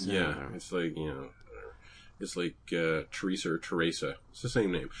U. It's It's like it's like Teresa or Teresa. It's the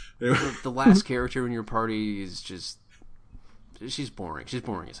same name. Anyway. the last character in your party is just she's boring. She's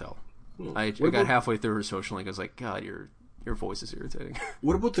boring as hell. I got halfway through her social link. I was like, God, your voice is irritating.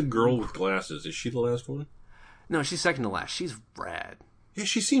 What about the girl with glasses? Is she the last one? No, she's second to last. She's rad. Yeah,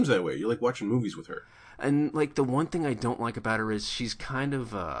 she seems that way. You like watching movies with her. And like the one thing I don't like about her is she's kind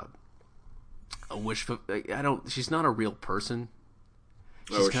of a wish. She's not a real person.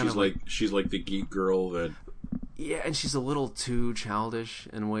 She's like the geek girl that. Yeah, and she's a little too childish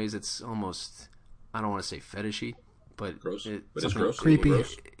in ways. It's almost, I don't want to say fetishy, but gross. But it's gross. Creepy.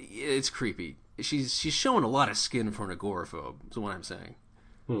 Gross. It's creepy. She's showing a lot of skin for an agoraphobe. Is what I'm saying.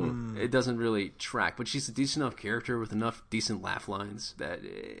 It doesn't really track, but she's a decent enough character with enough decent laugh lines that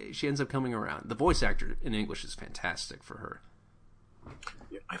she ends up coming around. The voice actor in English is fantastic for her.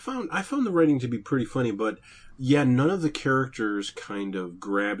 I found the writing to be pretty funny, but yeah, none of the characters kind of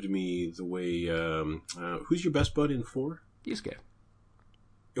grabbed me the way. Who's your best bud in 4? Yusuke.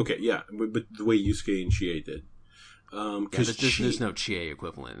 Okay, yeah, but the way Yusuke and Chie did, because there's no Chie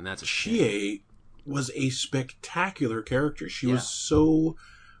equivalent, and that's a shame. Chie was a spectacular character. She was so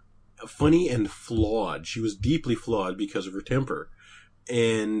funny and flawed. She was deeply flawed because of her temper.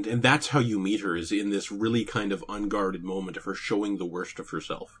 And that's how you meet her, is in this really kind of unguarded moment of her showing the worst of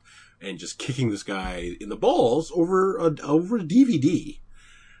herself and just kicking this guy in the balls over a DVD.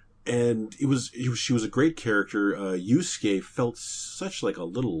 And she was a great character. Yusuke felt such like a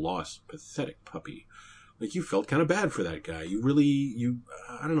little lost, pathetic puppy. Like, you felt kind of bad for that guy.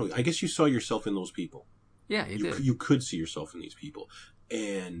 I don't know. I guess you saw yourself in those people. Yeah, you did. You could see yourself in these people.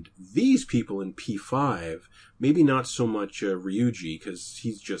 And these people in P5, maybe not so much Ryuji, because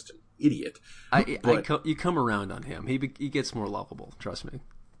he's just an idiot. You come around on him. He gets more lovable. Trust me.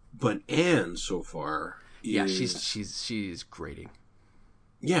 But Anne, so far, she's grating.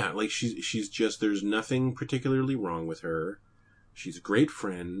 Yeah, like she's just, there's nothing particularly wrong with her. She's a great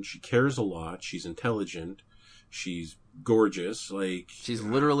friend. She cares a lot. She's intelligent. She's gorgeous. Like, she's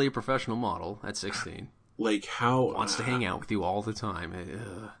literally a professional model at 16. Like, how wants to hang out with you all the time.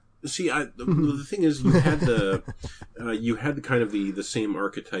 See, the thing is, you had the kind of the same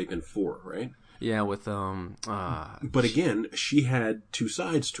archetype in 4, right? Yeah, with But again, she had two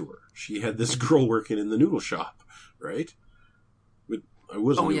sides to her. She had this girl working in the noodle shop, right? It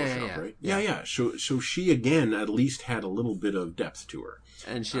was a noodle shop, right? Yeah. So she again at least had a little bit of depth to her,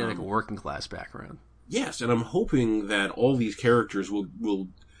 and she had like a working class background. Yes, and I'm hoping that all these characters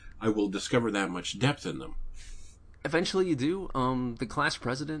I will discover that much depth in them. Eventually, you do. The class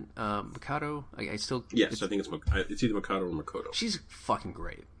president, Makoto. I think it's either Makoto or Makoto. She's fucking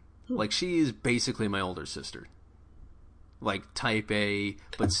great. Like, she is basically my older sister. Like, type A,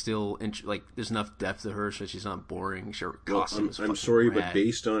 but still, there's enough depth to her so she's not boring. Her costume is I'm sorry, rad. but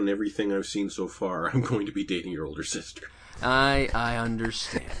based on everything I've seen so far, I'm going to be dating your older sister. I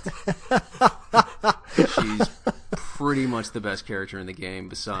understand. She's pretty much the best character in the game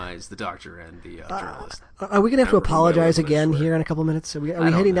besides the doctor and the journalist. Are we going to have to apologize again here in a couple minutes? Are we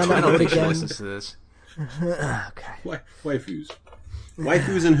heading down that road again? She listens to this. Okay.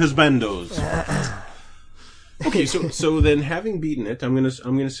 Waifus and husbandos. Okay, so then, having beaten it, I'm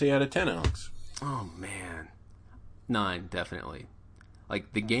gonna say out of 10, Alex. Oh man, 9 definitely.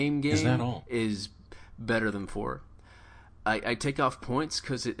 Like, the game is that all? Is better than 4. I take off points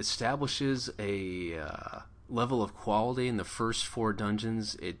because it establishes a level of quality in the first 4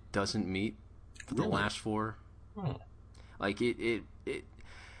 dungeons it doesn't meet for the last 4. Oh. Like, it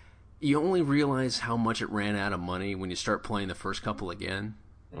you only realize how much it ran out of money when you start playing the first couple again.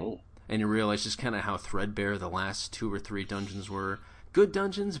 Oh. And you realize just kind of how threadbare the last 2 or 3 dungeons were. Good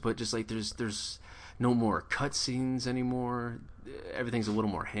dungeons, but just like there's no more cutscenes anymore. Everything's a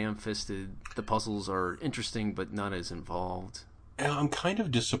little more ham-fisted. The puzzles are interesting, but not as involved. And I'm kind of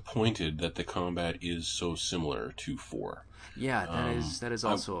disappointed that the combat is so similar to 4. Yeah, that is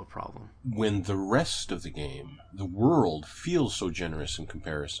also a problem. When the rest of the game, the world, feels so generous in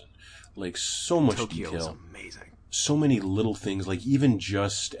comparison. Like, so much Tokyo detail. is amazing. So many little things, like even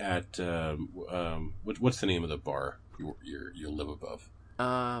just at what's the name of the bar you live above?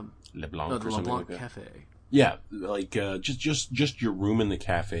 Le Blanc or something like that. Cafe. Yeah, like just your room in the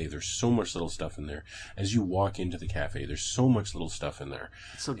cafe. There's so much little stuff in there. As you walk into the cafe, there's so much little stuff in there.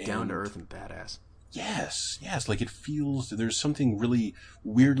 It's so down to earth and badass. Yes. Like, it feels, there's something really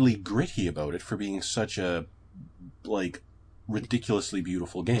weirdly gritty about it for being such a ridiculously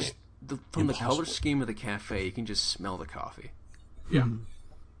beautiful game. From the color scheme of the cafe, you can just smell the coffee. Yeah.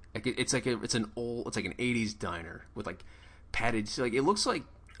 Like, it's like an 80s diner with like padded. Like it looks like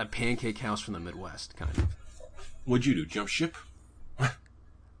a pancake house from the Midwest, kind of. What'd you do? Jump ship?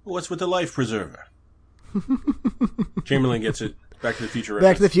 What's with the life preserver? Chamberlain gets it. Back to the Future.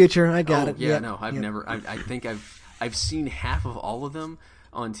 Back to the Future. I got it. Yeah, yep. no, I've never. I think I've seen half of all of them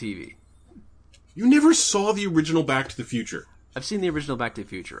on TV. You never saw the original Back to the Future? I've seen the original Back to the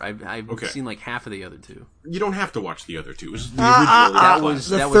Future. I've Okay. seen like half of the other two. You don't have to watch the other two. It was the original. The was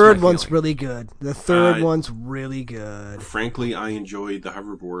third my one's feeling. really good. The third one's really good. Frankly, I enjoyed the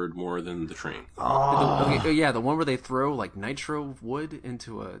hoverboard more than the train. The one where they throw like nitro wood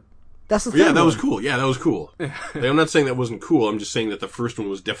into a. That's the third Yeah, that one. was cool. Yeah, that was cool. I'm not saying that wasn't cool. I'm just saying that the first one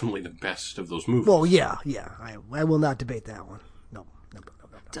was definitely the best of those movies. Well, yeah. I will not debate that one. No.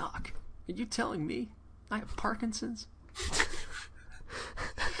 Doc, are you telling me I have Parkinson's?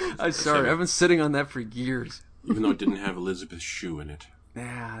 I'm sorry. I've been sitting on that for years. Even though it didn't have Elizabeth Shue in it.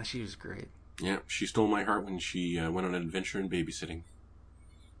 Yeah, she was great. Yeah, she stole my heart when she went on an adventure in babysitting.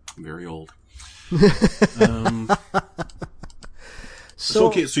 I'm very old. So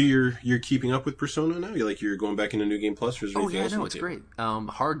okay, so you're keeping up with Persona now? You're going back into New Game Plus, or is there anything else? It's great.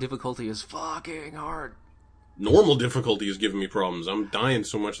 Hard difficulty is fucking hard. Normal difficulty is giving me problems. I'm dying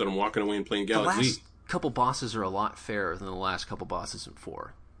so much that I'm walking away and playing The Galaxy. last couple bosses are a lot fairer than the last couple bosses in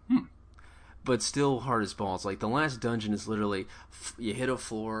 4. But still hard as balls. Like, the last dungeon is literally, you hit a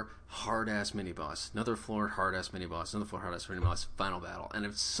floor, hard-ass mini-boss. Another floor, hard-ass mini-boss. Another floor, hard-ass mini-boss. Final battle. And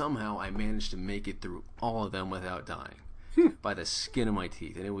if somehow I managed to make it through all of them without dying. By the skin of my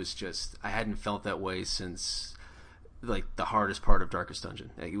teeth. And it was just, I hadn't felt that way since, like, the hardest part of Darkest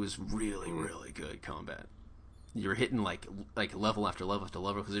Dungeon. Like, it was really, really good combat. You're hitting, like level after level after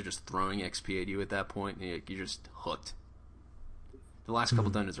level, because they're just throwing XP at you at that point, and you're just hooked. The last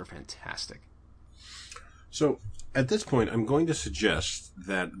couple dungeons are fantastic. So, at this point, I'm going to suggest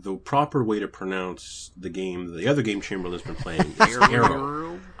that the proper way to pronounce the game, the other game Chamberlain's been playing, is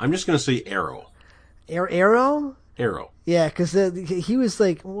Arrow. I'm just going to say Arrow. Arrow? Arrow. Yeah, because he was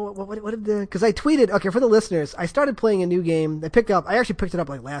like, what did the... Because I tweeted, okay, for the listeners, I started playing a new game. I actually picked it up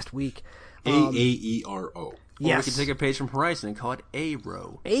like last week. Aero. Or we can take a page from Horizon and call it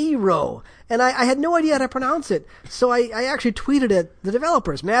Arrow. Arrow. And I had no idea how to pronounce it. So I actually tweeted at the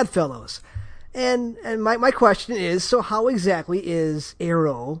developers, Madfellows. And my question is, so how exactly is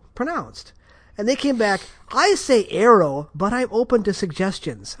Arrow pronounced? And they came back, I say Arrow, but I'm open to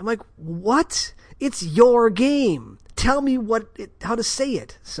suggestions. I'm like, what? It's your game. Tell me how to say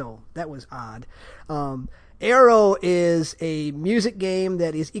it. So that was odd. Arrow is a music game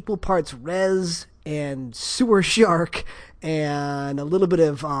that is equal parts Rez and Sewer Shark and a little bit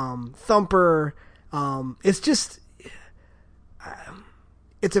of Thumper. It's just...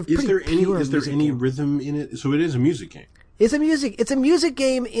 it's a Is there any game. rhythm in it? So it is a music game. It's a music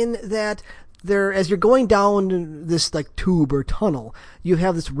game in that as you're going down this like tube or tunnel, you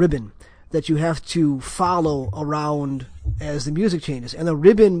have this ribbon that you have to follow around as the music changes, and the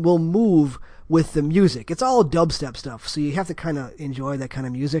ribbon will move with the music. It's all dubstep stuff, so you have to kind of enjoy that kind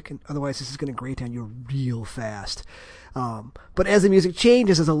of music, and otherwise this is going to grate on you real fast. But as the music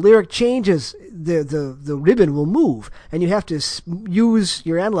changes, as the lyric changes, the ribbon will move, and you have to use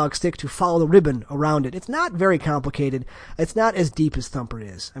your analog stick to follow the ribbon around it. It's not very complicated. It's not as deep as Thumper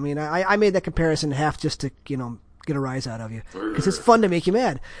is. I mean, I made that comparison half just to, get a rise out of you, because it's fun to make you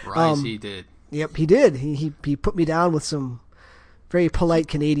mad. Rise, he did. Yep, he did. He put me down with some very polite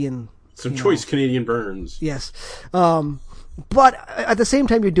Canadian... Some choice Canadian burns. Yes. But at the same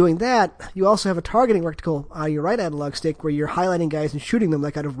time you're doing that, you also have a targeting reticle on your right analog stick where you're highlighting guys and shooting them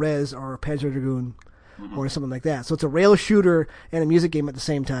like out of Rez or Panzer Dragoon or something like that. So it's a rail shooter and a music game at the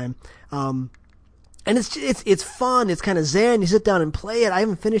same time. And it's fun. It's kind of zen. You sit down and play it. I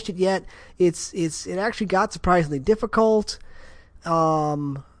haven't finished it yet. It actually got surprisingly difficult.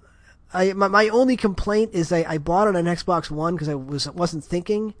 My only complaint is I bought it on Xbox One because I wasn't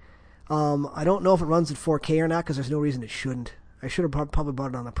thinking. I don't know if it runs at 4K or not because there's no reason it shouldn't. I should have probably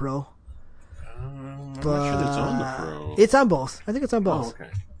bought it on the Pro. I'm not sure that it's on the Pro. It's on both. I think it's on both. Oh,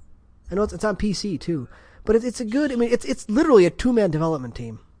 okay. I know it's on PC too. But it's a good... I mean, it's literally a two-man development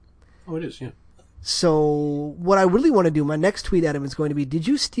team. Oh, it is, yeah. So what I really want to do, my next tweet at him is going to be, did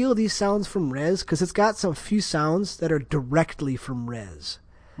you steal these sounds from Rez? Because it's got some few sounds that are directly from Rez.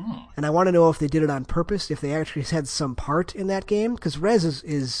 And I want to know if they did it on purpose, if they actually had some part in that game. Because Rez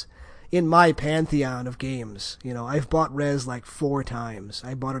is in my pantheon of games. I've bought Rez like 4 times.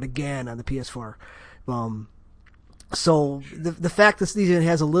 I bought it again on the PS4. So the fact that this even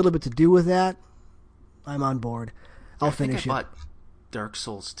has a little bit to do with that, I'm on board. I'll finish it. I bought Dark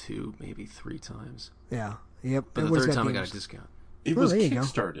Souls 2 maybe 3 times. Yeah. Yep. But the third time I got a discount. It Oh, was there you go.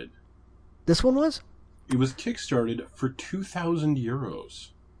 kickstarted. This one was? It was kickstarted for €2,000.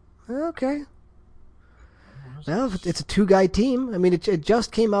 Okay. Well, it's a two-guy team. I mean, it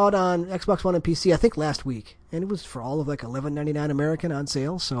just came out on Xbox One and PC, I think, last week. And it was for all of like $11.99 American on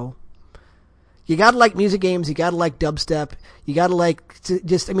sale, so... You gotta like music games, you gotta like dubstep, you gotta like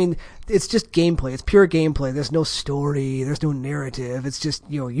it's just gameplay. It's pure gameplay. There's no story, there's no narrative. It's just,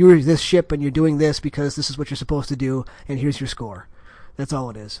 you're this ship and you're doing this because this is what you're supposed to do, and here's your score. That's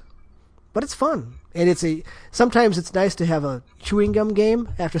all it is. But it's fun. And sometimes it's nice to have a chewing gum game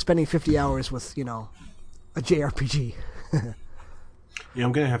after spending 50 hours with, a JRPG. Yeah,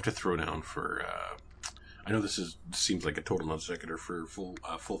 I'm gonna have to throw down for, I know this seems like a total non sequitur for Full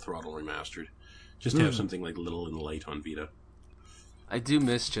Throttle Remastered. Just to have something like Little and Light on Vita. I do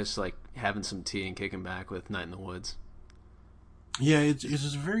miss just like having some tea and kicking back with Night in the Woods. Yeah, it's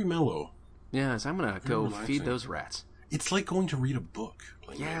just very mellow. Yeah, so I'm gonna go relaxing. feed those rats. It's like going to read a book.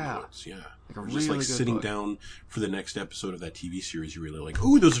 Like Yeah. Night in the Woods. Yeah. Like a Or really just like good sitting book. down for the next episode of that TV series you really like.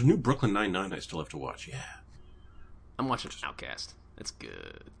 Ooh, there's a new Brooklyn Nine-Nine I still have to watch. Yeah. I'm watching Outcast. It's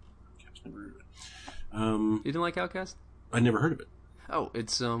good. I've never heard of it. You didn't like Outcast? I never heard of it. Oh,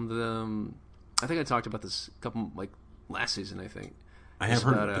 it's I think I talked about this a couple last season. I think I have It's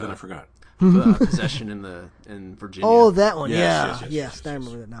heard about, of it, but then I forgot. possession in Virginia. Oh, that one, Yes, yeah. yes, Yes, I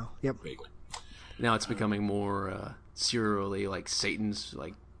remember that now. Yep. Vaguely. Now it's becoming more serially like Satan's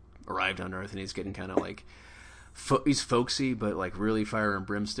like arrived on Earth and he's getting kind of like he's folksy but like really fire and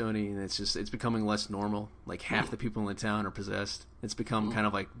brimstone-y, and it's becoming less normal. Like half the people in the town are possessed. It's become kind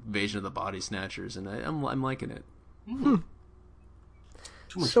of like Invasion of the Body Snatchers, and I'm liking it.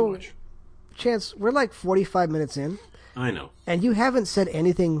 Too much So- to watch. Chance, we're like 45 minutes in, I know. and you haven't said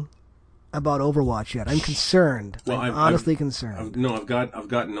anything about Overwatch yet. I'm concerned. Well, I'm I've- honestly concerned. I've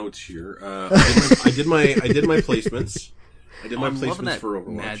got notes here. I did my placements. I did my I'm loving placements that for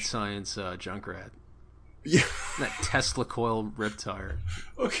Overwatch. Mad Science Junkrat. Yeah. That Tesla coil rip tire.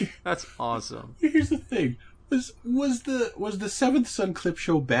 Okay. That's awesome. Here's the thing: was the Seventh Son clip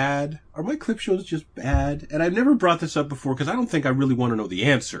show bad? Are my clip shows just bad? And I've never brought this up before because I don't think I really want to know the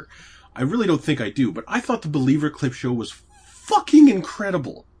answer. I really don't think I do. But I thought the Believer clip show was fucking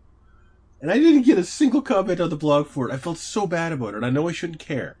incredible, and I didn't get a single comment on the blog for it. I felt so bad about it. I know I shouldn't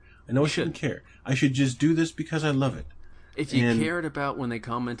care. I shouldn't care. I should just do this because I love it. If you And- cared about when they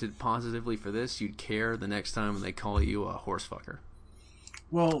commented positively for this, you'd care the next time when they call you a horse fucker.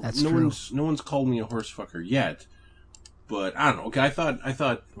 Well, That's no true. one's called me a horse fucker yet, but I don't know. Okay, I thought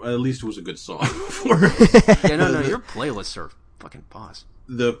at least it was a good song. Yeah, no, your playlists are fucking boss.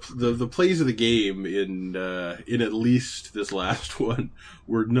 the plays of the game in at least this last one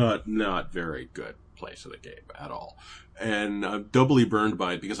were not very good plays of the game at all, and I'm doubly burned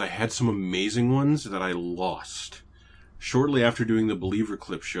by it because I had some amazing ones that I lost. Shortly after doing the Believer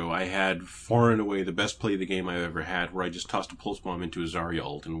clip show, I had far and away the best play of the game I've ever had, where I just tossed a pulse bomb into a Zarya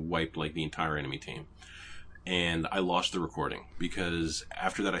ult and wiped like the entire enemy team. And I lost the recording because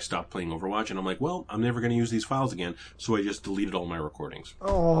after that I stopped playing Overwatch, and I'm like, well, I'm never going to use these files again, so I just deleted all my recordings.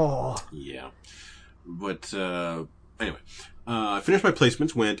 Oh, Yeah. But anyway, I finished my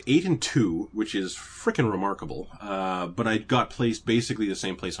placements, went 8-2, which is freaking remarkable. But I got placed basically the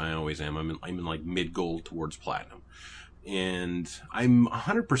same place I always am. I'm in like mid gold towards platinum. And I'm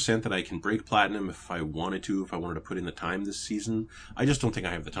 100% that I can break platinum if I wanted to, if I wanted to put in the time this season. I just don't think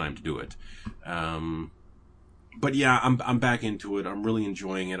I have the time to do it. But yeah, I'm back into it. I'm really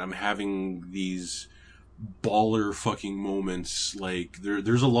enjoying it. I'm having these baller fucking moments. Like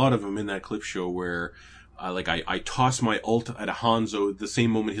there's a lot of them in that clip show where I toss my ult at a Hanzo the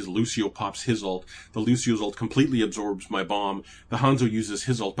same moment his Lucio pops his ult. The Lucio's ult completely absorbs my bomb. The Hanzo uses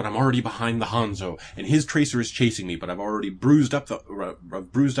his ult, but I'm already behind the Hanzo, and his Tracer is chasing me, but I've already bruised up the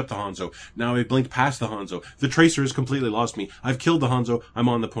Hanzo. Now I blinked past the Hanzo. The Tracer has completely lost me. I've killed the Hanzo. I'm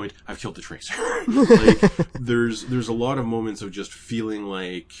on the point. I've killed the Tracer. Like, there's a lot of moments of just feeling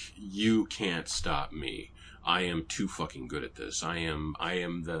like you can't stop me. I am too fucking good at this. and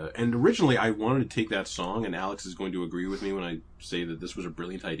originally I wanted to take that song, and Alex is going to agree with me when I say that this was a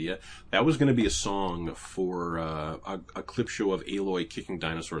brilliant idea. That was going to be a song for a clip show of Aloy kicking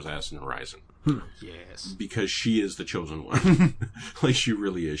Dinosaur's ass in Horizon. Yes. Because she is the chosen one. Like, she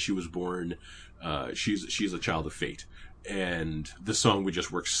really is. She was born, she's a child of fate. And the song would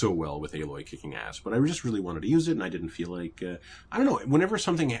just work so well with Aloy kicking ass. But I just really wanted to use it, and I didn't feel like... I don't know, whenever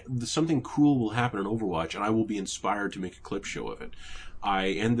something cool will happen in Overwatch, and I will be inspired to make a clip show of it, I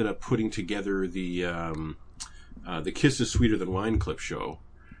ended up putting together the Kiss is Sweeter Than Wine clip show,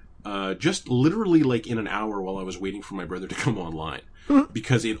 just literally like in an hour while I was waiting for my brother to come online.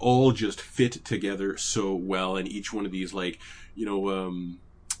 Because it all just fit together so well, and each one of these, like,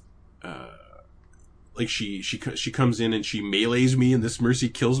 like she comes in and she melees me, and this Mercy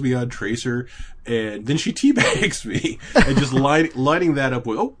kills me on Tracer, and then she teabags me, and just lighting that up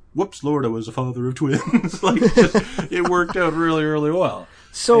with, oh, whoops, Lord, I was a father of twins. Like, it worked out really, really well.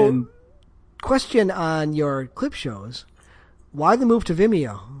 So, question on your clip shows: why the move to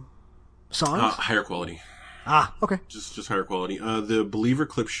Vimeo? Songs? Higher quality. Ah, okay. Just higher quality. The Believer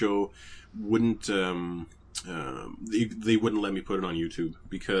clip show wouldn't. They wouldn't let me put it on YouTube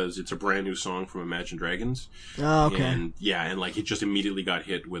because it's a brand new song from Imagine Dragons. Oh, okay. And like it just immediately got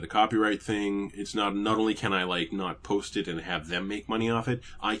hit with a copyright thing. It's not only can I like not post it and have them make money off it,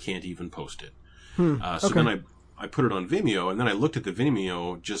 I can't even post it. So then I put it on Vimeo, and then I looked at the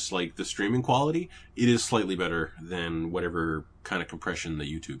Vimeo, just like the streaming quality. It is slightly better than whatever kind of compression that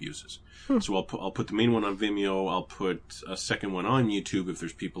YouTube uses. So I'll put the main one on Vimeo. I'll put a second one on YouTube if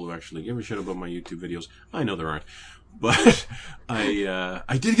there's people who actually give a shit about my YouTube videos. I know there aren't, but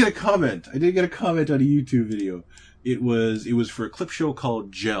I did get a comment. I did get a comment on a YouTube video. It was for a clip show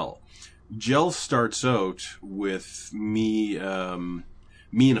called Gel. Gel starts out with me and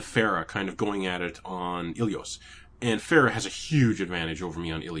a Farah kind of going at it on Ilios. And Farah has a huge advantage over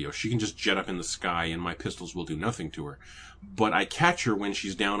me on Ilios. She can just jet up in the sky and my pistols will do nothing to her. But I catch her when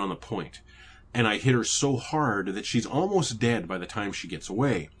she's down on the point. And I hit her so hard that she's almost dead by the time she gets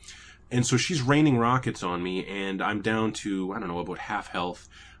away. And so she's raining rockets on me, and I'm down to, I don't know, about half health.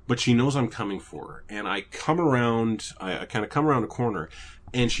 But she knows I'm coming for her. And I come around, I kind of come around a corner,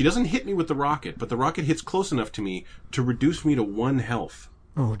 and she doesn't hit me with the rocket, but the rocket hits close enough to me to reduce me to 1 health.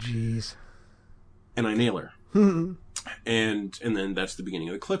 Oh, jeez. And I nail her. and then that's the beginning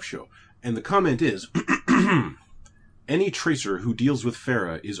of the clip show. And the comment is, any tracer who deals with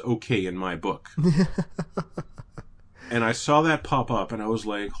Farah is okay in my book. And I saw that pop up, and I was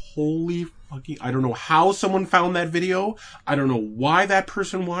like, holy fucking... I don't know how someone found that video. I don't know why that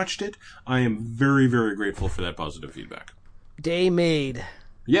person watched it. I am very, very grateful for that positive feedback. Day made.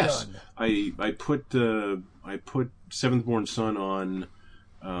 Yes. Done. I put Seventh Born Son on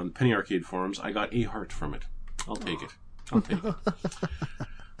Penny Arcade forums. I got a heart from it. I'll take it.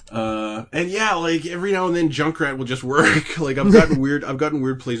 And yeah, like every now and then Junkrat will just work. Like I've gotten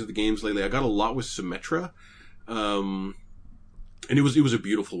weird plays of the games lately. I got a lot with Symmetra. And it was a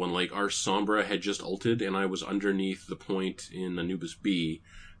beautiful one. Like our Sombra had just ulted and I was underneath the point in Anubis B.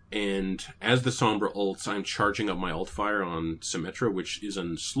 And as the Sombra ults, I'm charging up my ult fire on Symmetra, which is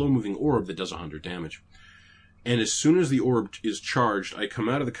a slow moving orb that does 100 damage. And as soon as the orb is charged, I come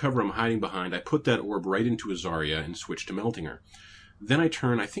out of the cover I'm hiding behind, I put that orb right into a Zarya and switch to melting her. Then I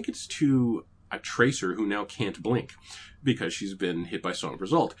turn, I think it's to a Tracer who now can't blink because she's been hit by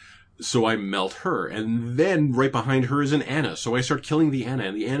Sombra's ult. So I melt her, and then right behind her is an Ana. So I start killing the Ana,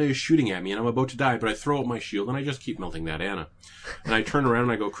 and the Ana is shooting at me, and I'm about to die, but I throw up my shield, and I just keep melting that Ana. And I turn around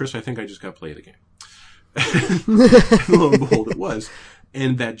and I go, Chris, I think I just got to play the game. And lo and behold, it was.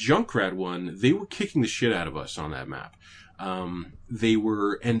 And that Junkrat one, they were kicking the shit out of us on that map. They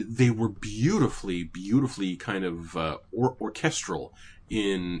were beautifully kind of orchestral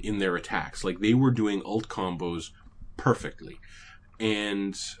in their attacks. Like they were doing ult combos perfectly.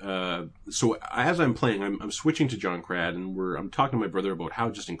 And so as I'm playing, I'm switching to Junkrat, and I'm talking to my brother about how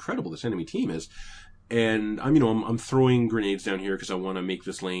just incredible this enemy team is. And I'm throwing grenades down here because I want to make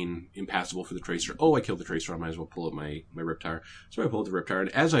this lane impassable for the Tracer. Oh, I killed the Tracer. I might as well pull up my Riptire. So I pull up the Riptire, and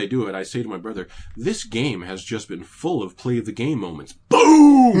as I do it, I say to my brother, this game has just been full of play of the game moments.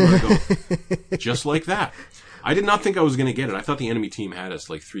 Boom! I go, just like that. I did not think I was going to get it. I thought the enemy team had us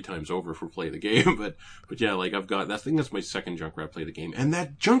like 3 times over for play of the game. But yeah, like I've got, I think that's my second Junkrat play of the game. And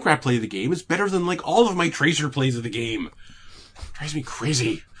that Junkrat play of the game is better than like all of my Tracer plays of the game. It drives me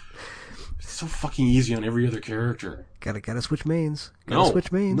crazy. So fucking easy on every other character. Gotta switch mains.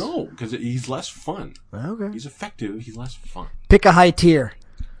 Switch mains. No, because he's less fun. Okay. He's effective. He's less fun. Pick a high tier.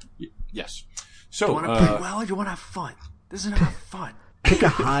 Yes. So, you want to play well or you want to have fun? This is not fun. Pick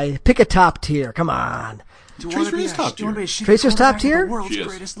a top tier. Come on. Tracer is top tier. Tracer's top tier? The world's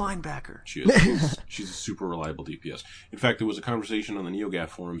greatest linebacker. She is. She's a super reliable DPS. In fact, there was a conversation on the NeoGAF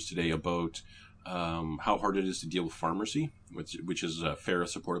forums today about how hard it is to deal with Pharmacy, which is Farah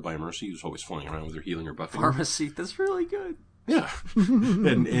supported by a Mercy who's always flying around with her healing or buffing. Pharmacy, that's really good. Yeah.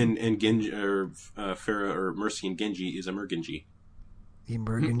 and Genji, or Farah or Mercy and Genji is a Mergenji.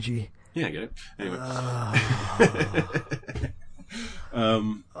 Emergency. Yeah, I get it. Anyway. Where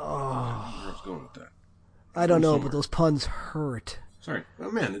I was going with that. I don't know, but those puns hurt. Sorry. Oh,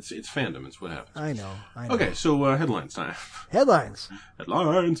 man, it's fandom. It's what happens. I know. Okay, so headlines time. Headlines.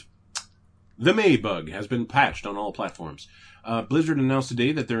 Headlines. The May bug has been patched on all platforms. Blizzard announced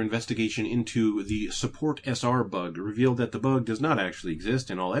today that their investigation into the Support SR bug revealed that the bug does not actually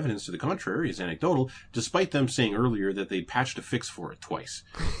exist, and all evidence to the contrary is anecdotal, despite them saying earlier that they'd patched a fix for it twice.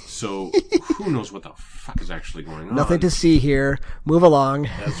 So, who knows what the fuck is actually going on? Nothing to see here. Move along.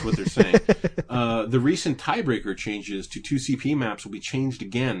 That's what they're saying. The recent tiebreaker changes to 2 CP maps will be changed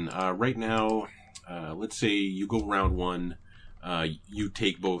again. Right now, let's say you go round 1, you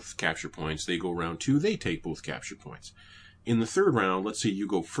take both capture points. They go round 2, they take both capture points. In the third round, let's say you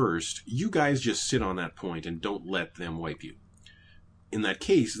go first, you guys just sit on that point and don't let them wipe you. In that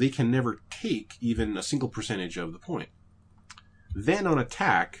case, they can never take even a single percentage of the point. Then on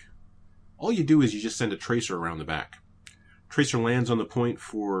attack, all you do is you just send a tracer around the back. Tracer lands on the point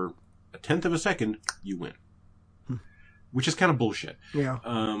for a tenth of a second, you win. Which is kind of bullshit. Yeah.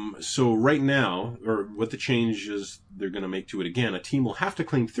 So right now, or what the changes they're going to make to it again, a team will have to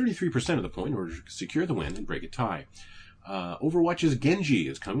claim 33% of the point in order to secure the win and break a tie. Overwatch's Genji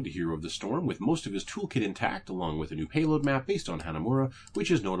is coming to Hero of the Storm with most of his toolkit intact, along with a new payload map based on Hanamura, which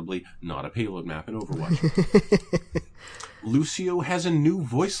is notably not a payload map in Overwatch. Lucio has a new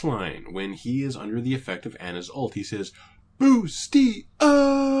voice line. When he is under the effect of Ana's ult, he says, "Boosty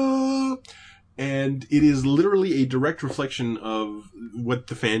up!" And it is literally a direct reflection of what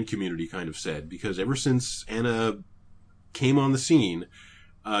the fan community kind of said, because ever since Ana came on the scene,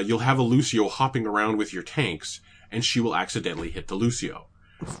 you'll have a Lucio hopping around with your tanks, and she will accidentally hit the Lucio.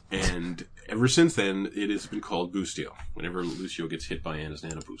 And ever since then, it has been called Boostio, whenever Lucio gets hit by Ana's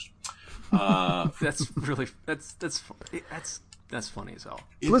Nano Boost. That's funny as hell.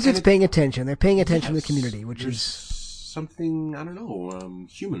 Blizzard's paying attention. They're paying attention to the community, which is something, I don't know,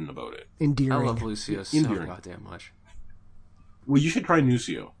 human about it. Endearing. I love Lucio so goddamn much. Well, you should try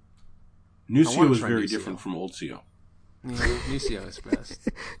Nucio. Nucio is very different from Old Cio. Yeah, Nucio is best.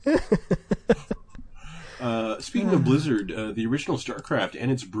 Speaking of Blizzard, the original StarCraft and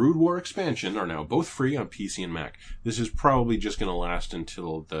its Brood War expansion are now both free on PC and Mac. This is probably just going to last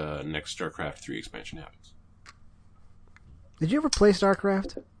until the next StarCraft 3 expansion happens. Did you ever play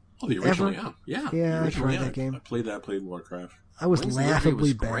StarCraft? Oh, the original, yeah. Yeah, I tried that game. I played Warcraft. I was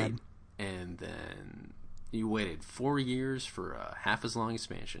laughably bad. Great. And then you waited 4 years for a half as long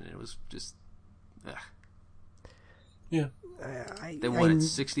expansion. It was just... Ugh. Yeah. They wanted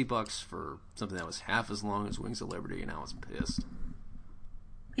 $60 for something that was half as long as Wings of Liberty, and I was pissed.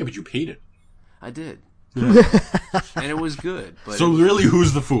 Yeah, but you paid it. I did. And it was good. But so really,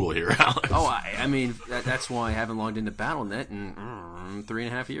 who's the fool here, Alex? Oh, I mean, that's why I haven't logged into Battle.net in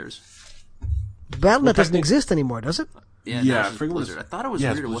 3.5 years. Battle.net doesn't exist anymore, does it? Yeah, it's Blizzard. I thought it was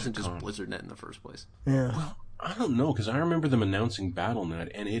weird it wasn't just Blizzard.net in the first place. Yeah. Well, I don't know, because I remember them announcing Battle.net,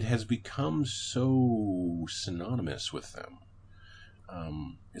 and it has become so synonymous with them.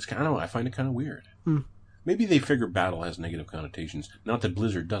 It's kind of, I find it kind of weird. Maybe they figure battle has negative connotations. Not that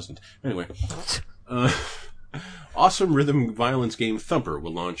Blizzard doesn't. Anyway. Awesome rhythm violence game Thumper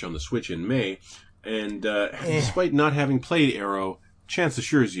will launch on the Switch in May. And despite not having played Arrow, chance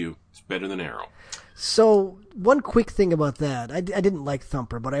assures you it's better than Arrow. So, one quick thing about that. I didn't like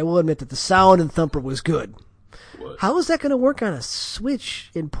Thumper, but I will admit that the sound in Thumper was good. What? How is that going to work on a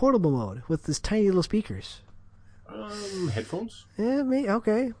Switch in portable mode with this tiny little speakers? Headphones? Yeah,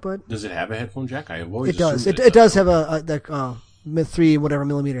 okay, but... Does it have a headphone jack? I have always It does. assumed It does have a 3 whatever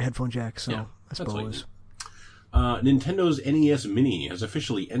millimeter headphone jack, so yeah, I suppose. Nintendo's NES Mini has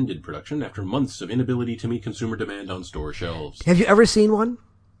officially ended production after months of inability to meet consumer demand on store shelves. Have you ever seen one?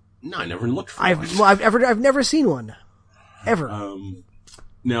 No, I never looked for one. I've never seen one. Ever.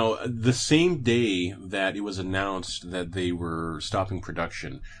 Now, the same day that it was announced that they were stopping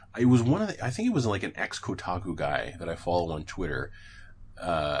production, it was I think it was like an ex-Kotaku guy that I follow on Twitter,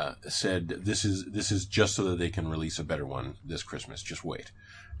 said, this is just so that they can release a better one this Christmas, just wait.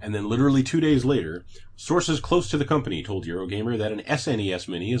 And then literally 2 days later, sources close to the company told Eurogamer that an SNES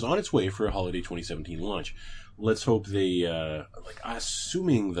Mini is on its way for a holiday 2017 launch. Let's hope they,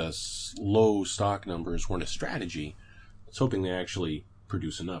 assuming the low stock numbers weren't a strategy, let's hoping they actually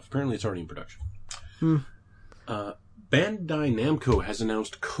produce enough. Apparently it's already in production. Bandai Namco has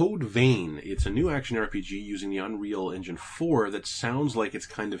announced Code Vein. It's a new action RPG using the Unreal Engine 4 that sounds like it's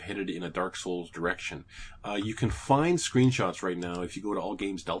kind of headed in a Dark Souls direction. You can find screenshots right now if you go to All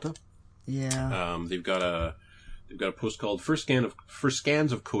Games Delta. Yeah. They've got a post called First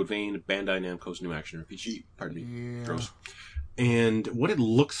Scans of Code Vein, Bandai Namco's new action RPG. Pardon me. Yeah. And what it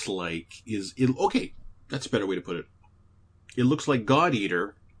looks like is okay, that's a better way to put it. It looks like God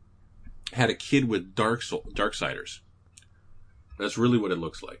Eater had a kid with Darksiders. That's really what it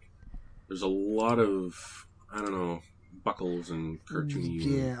looks like. There's a lot of, I don't know, buckles and cartoony.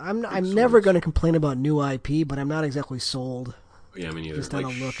 Yeah, I'm big never swords. going to complain about new IP, but I'm not exactly sold. Yeah, me neither. Just on a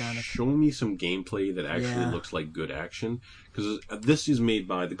look on it. Show me some gameplay that actually looks like good action, because this is made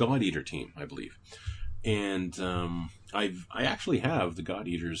by the God Eater team, I believe. And I actually have the God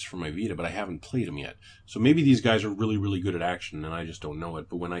Eaters for my Vita, but I haven't played them yet. So maybe these guys are really, really good at action, and I just don't know it.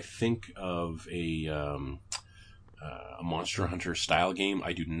 But when I think of a Monster Hunter style game,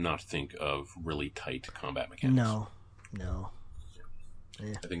 I do not think of really tight combat mechanics. No.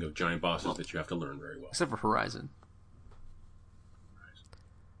 I think of giant bosses that you have to learn very well. Except for Horizon.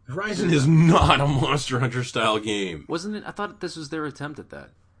 Horizon is not a Monster Hunter style game. Wasn't it? I thought this was their attempt at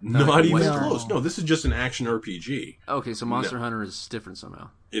that. Not even Western. close. No, this is just an action RPG. Okay, so Monster Hunter is different somehow.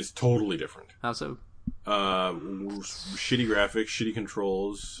 It's totally different. How so? Shitty graphics, shitty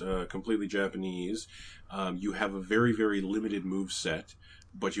controls, completely Japanese. You have a very, very limited move set,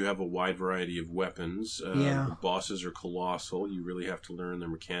 but you have a wide variety of weapons. The bosses are colossal. You really have to learn their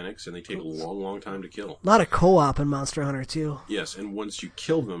mechanics, and they take a long, long time to kill. A lot of co-op in Monster Hunter, too. Yes, and once you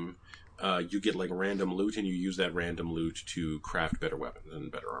kill them, you get like random loot, and you use that random loot to craft better weapons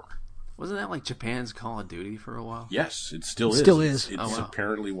and better armor. Wasn't that like Japan's Call of Duty for a while? Yes, it still is. It's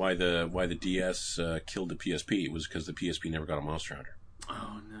apparently why the DS killed the PSP. It was because the PSP never got a Monster Hunter.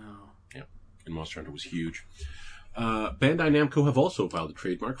 Oh, no. Yeah, and Monster Hunter was huge. Bandai Namco have also filed a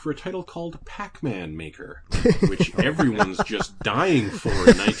trademark for a title called Pac-Man Maker, which everyone's just dying for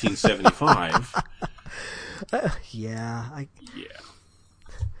in 1975. Yeah. Yeah.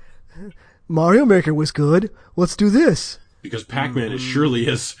 Mario Maker was good. Let's do this. Because Pac-Man is surely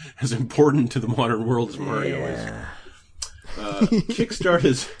as important to the modern world as Mario is.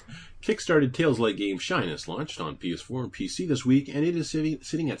 Kickstarted Tales-like game Shyness launched on PS4 and PC this week, and it is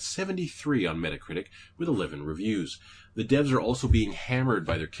sitting at 73 on Metacritic with 11 reviews. The devs are also being hammered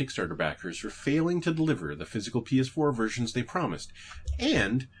by their Kickstarter backers for failing to deliver the physical PS4 versions they promised.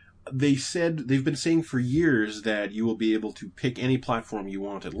 And they've been saying for years that you will be able to pick any platform you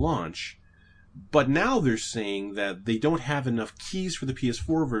want at launch. But now they're saying that they don't have enough keys for the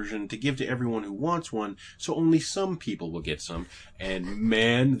PS4 version to give to everyone who wants one, so only some people will get some. And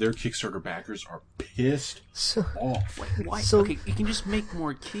man, their Kickstarter backers are pissed off. Why? So- Okay, you can just make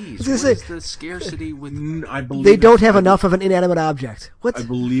more keys. I was What gonna is the scarcity with... I believe They don't have enough of an inanimate object. What? I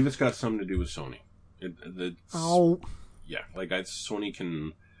believe it's got something to do with Sony. Oh, Yeah, like Sony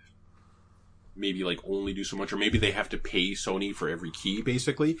can maybe like only do so much, or maybe they have to pay Sony for every key,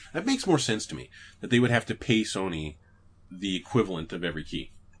 basically. That makes more sense to me, that they would have to pay Sony the equivalent of every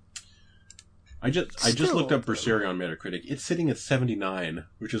key. I just looked up Berseria on Metacritic. It's sitting at 79,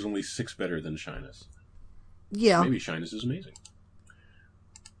 which is only 6 better than Shyness. yeah. Maybe Shyness is amazing.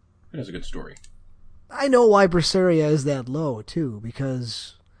 It has a good story. I know why Berseria is that low, too,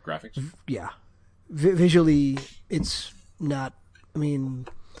 because, Graphics? yeah, visually, it's not,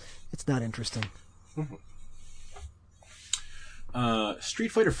 it's not interesting. Street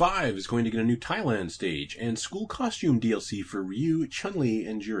Fighter V is going to get a new Thailand stage and school costume DLC for Ryu, Chun-Li,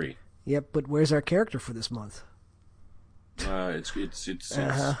 and Juri. Yep, but where's our character for this month? It's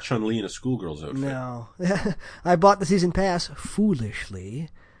Chun-Li in a schoolgirl's outfit. No. I bought the season pass, foolishly,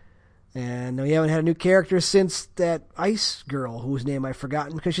 and we haven't had a new character since that Ice girl, whose name I've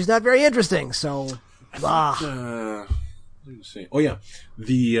forgotten because she's not very interesting, so... What did you say? Oh yeah,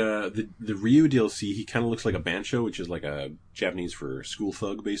 the Ryu DLC. He kind of looks like a Bancho, which is like a Japanese for school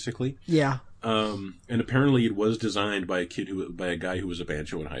thug, basically. Yeah. And apparently, it was designed by a guy who was a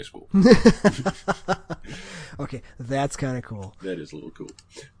Bancho in high school. Okay, that's kind of cool. That is a little cool.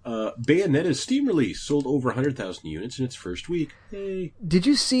 Bayonetta's Steam release sold over 100,000 units in its first week. Hey. Did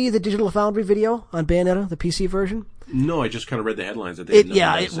you see the Digital Foundry video on Bayonetta, the PC version? No, I just kind of read the headlines that they.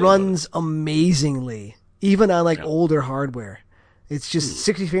 It runs amazingly, even on older hardware. It's just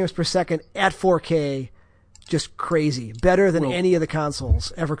 60 frames per second at 4K. Just crazy. Better than any of the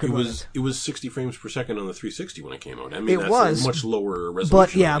consoles ever could run it. It was 60 frames per second on the 360 when it came out. I mean, that's a much lower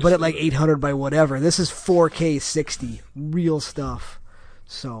resolution. But at like 800 by whatever. This is 4K 60. Real stuff.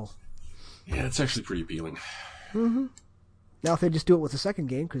 So. Yeah, it's actually pretty appealing. Mm-hmm. Now if they just do it with the second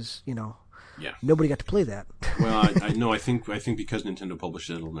game, because, nobody got to play that. Well, I think because Nintendo published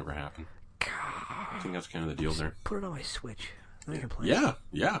it, it'll never happen. I think that's kind of the deal there. Put it on my Switch. Then I can play it.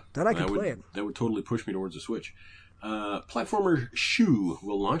 Yeah. Then I can play it. That would totally push me towards the Switch. Platformer Shu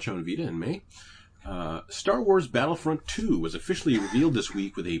will launch on Vita in May. Star Wars Battlefront 2 was officially revealed this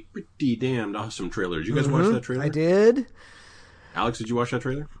week with a pretty damned awesome trailer. Did you guys watch that trailer? I did. Alex, did you watch that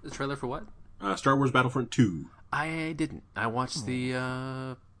trailer? The trailer for what? Star Wars Battlefront 2. I didn't. I watched the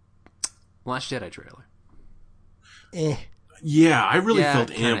Last Jedi trailer. Eh. Yeah, I really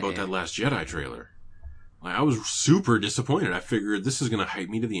felt about that Last Jedi trailer. Like, I was super disappointed. I figured this is going to hype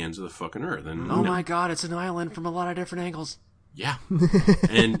me to the ends of the fucking earth. And Oh my god, it's an island from a lot of different angles. yeah.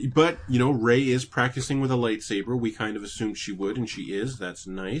 But, Rey is practicing with a lightsaber. We kind of assumed she would, and she is. That's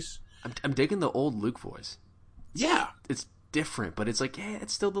nice. I'm digging the old Luke voice. Yeah. It's different, but it's like, yeah,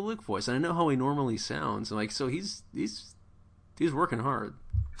 it's still the Luke voice. And I know how he normally sounds. I'm like, so he's working hard.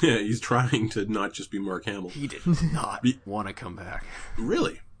 Yeah, he's trying to not just be Mark Hamill. He did not want to come back.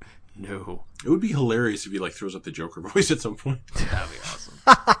 Really? No. It would be hilarious if he throws up the Joker voice at some point. That'd be awesome.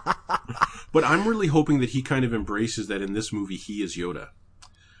 But I'm really hoping that he kind of embraces that in this movie he is Yoda.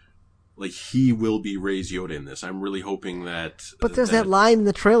 Like, he will be Rey's Yoda in this. I'm really hoping that... But there's that line in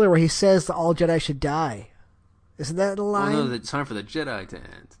the trailer where he says that all Jedi should die. Isn't that the line? Well, no, it's time for the Jedi to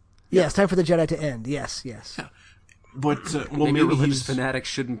end. Yeah, it's time for the Jedi to end. Yes. Yeah. But, maybe religious fanatics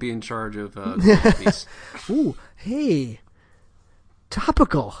shouldn't be in charge of peace. Ooh, hey.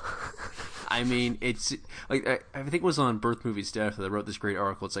 Topical. I mean, it's like I think it was on Birth Movies Death that I wrote this great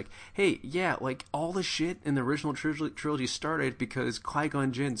article. It's like, hey, yeah, like all the shit in the original trilogy started because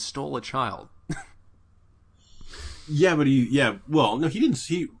Qui-Gon Jinn stole a child. Yeah, but he didn't.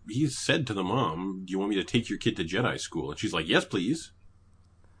 He said to the mom, "Do you want me to take your kid to Jedi school?" And she's like, "Yes, please."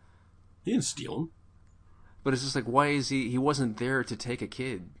 He didn't steal him. But it's just like, why is he wasn't there to take a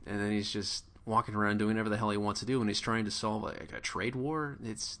kid, and then he's just walking around doing whatever the hell he wants to do, and he's trying to solve like a trade war.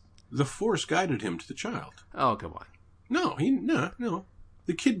 It's the Force guided him to the child. Oh, come on. No.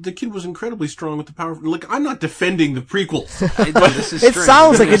 The kid was incredibly strong with the power. Like, I'm not defending the prequels. It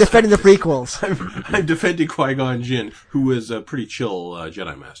sounds like you're defending the prequels. I'm defending Qui-Gon Jinn, who was a pretty chill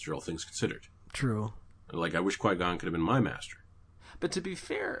Jedi Master, all things considered. True. Like, I wish Qui-Gon could have been my master. But to be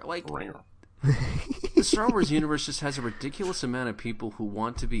fair, like, the Star Wars universe just has a ridiculous amount of people who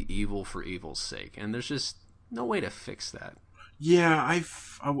want to be evil for evil's sake, and there's just no way to fix that. Yeah, I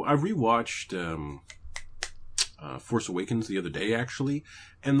rewatched Force Awakens the other day, actually,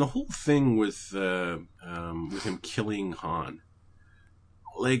 and the whole thing with him killing Han,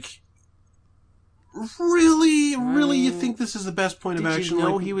 like, really, you think this is the best point of action? Did you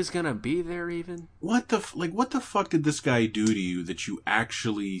know he was gonna be there? Even what the fuck did this guy do to you that you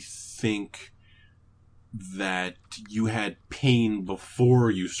actually think that you had pain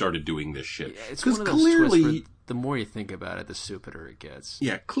before you started doing this shit? Yeah, it's one of those twists where the more you think about it, the stupider it gets.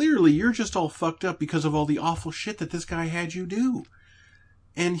 Yeah, clearly you're just all fucked up because of all the awful shit that this guy had you do.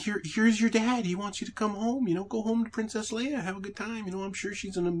 And here's your dad. He wants you to come home, go home to Princess Leia, have a good time. I'm sure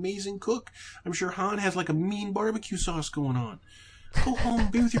she's an amazing cook. I'm sure Han has like a mean barbecue sauce going on. Go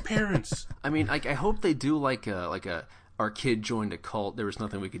home, be with your parents. I mean, like, I hope they do like a our kid joined a cult, there was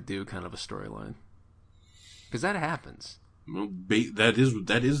nothing we could do kind of a storyline. Because that happens. Well, that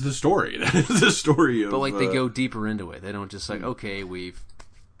is the story. That is the story of... But, like, they go deeper into it. They don't just like, okay, we've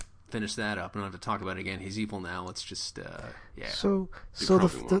finished that up. We don't have to talk about it again. He's evil now. Let's just, yeah. So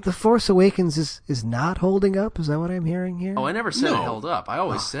the Force Awakens is not holding up? Is that what I'm hearing here? Oh, I never said it held up. I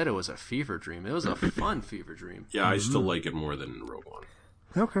always said it was a fever dream. It was a fun fever dream. Yeah, I still like it more than Rogue One.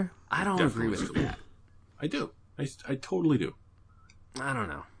 Okay. I don't agree with that. I do. I totally do. I don't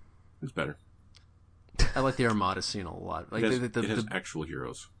know. It's better. I like the Armada scene a lot. Like it has actual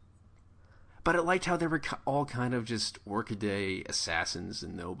heroes. But I liked how they were all kind of just workaday assassins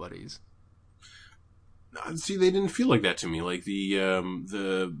and nobodies. See, they didn't feel like that to me. Like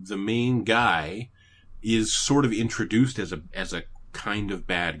the main guy is sort of introduced as a kind of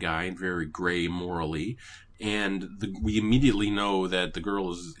bad guy and very gray morally, and we immediately know that the girl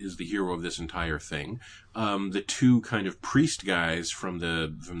is the hero of this entire thing. The two kind of priest guys from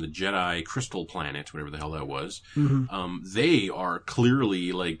the Jedi Crystal Planet, whatever the hell that was, they are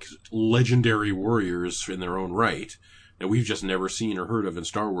clearly like legendary warriors in their own right that we've just never seen or heard of in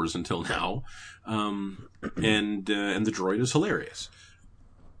Star Wars until now. And the droid is hilarious.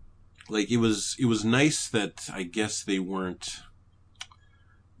 Like, it was nice that I guess they weren't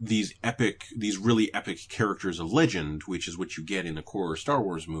these really epic characters of legend, which is what you get in a core Star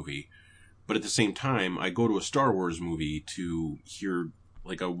Wars movie. But at the same time, I go to a Star Wars movie to hear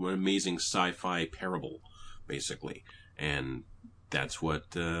like an amazing sci-fi parable, basically. And that's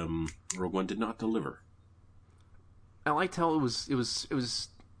what Rogue One did not deliver. I liked how it was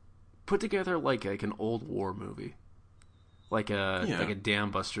put together like an old war movie. Like a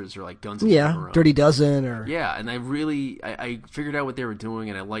Dam Busters or like Guns N' Roses. Dirty Dozen or... Yeah, and I figured out what they were doing,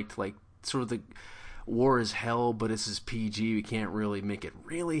 and I liked like sort of the war is hell, but this is PG. We can't really make it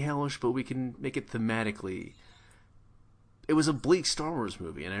really hellish, but we can make it thematically. It was a bleak Star Wars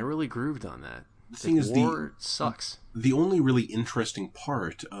movie, and I really grooved on that. The thing is, war sucks. The only really interesting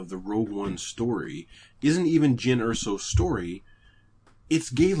part of the Rogue One story isn't even Jyn Erso's story. It's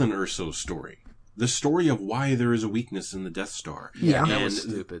Galen Erso's story. the story of why there is a weakness in the Death Star. Yeah. That was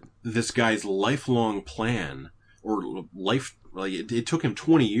stupid. This guy's lifelong plan, it took him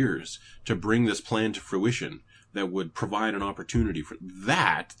 20 years to bring this plan to fruition that would provide an opportunity for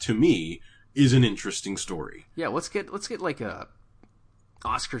that. To me, is an interesting story. Yeah, let's get like a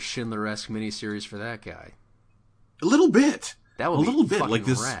Oscar Schindler-esque miniseries for that guy. A little bit. That would be a little bit fucking like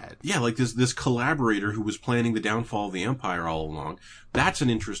this. rad. Yeah, like this collaborator who was planning the downfall of the Empire all along. That's an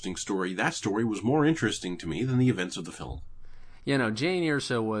interesting story. That story was more interesting to me than the events of the film. Yeah, no, Jane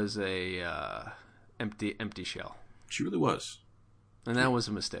Erso was a empty shell, She really was. and that was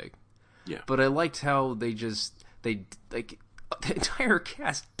a mistake. Yeah. But I liked how they the entire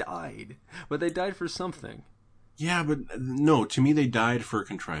cast died, but they died for something. Yeah, but no, to me they died for a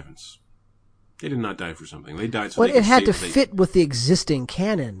contrivance. They did not die for something. They died so Well, they could it had to save- fit with the existing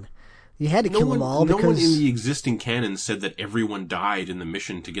canon. You had to kill them all no one because in the existing canon said that everyone died in the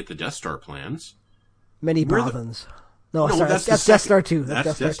mission to get the Death Star plans. many We're the- Bothans. No, No, sorry, that's that's the Death second- Star 2.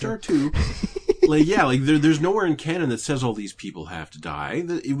 That's Death Star 2. There's nowhere in canon that says all these people have to die.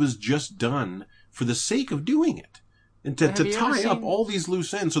 It was just done for the sake of doing it. And to Have you ever tie up seen- all these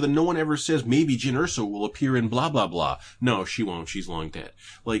loose ends so that no one ever says maybe Jyn Erso will appear in blah, blah, blah. No, she won't. She's long dead.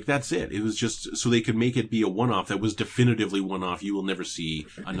 Like, that's it. It was just so they could make it be a one-off that was definitively one-off. You will never see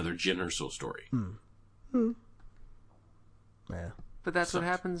another Jyn Erso story. Yeah. But that's what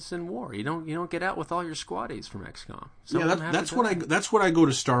happens in war. You don't get out with all your squaddies from XCOM. Yeah, that's what I go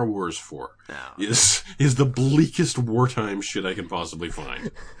to Star Wars for. No. Is the bleakest wartime shit I can possibly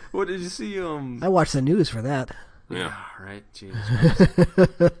find. What did you see? I watch the news for that. Yeah. Right. Jesus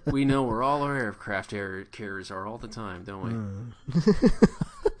Christ. We know where all our aircraft carriers are all the time, don't we?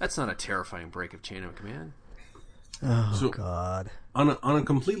 That's not a terrifying break of chain of command. Oh, So- God. On a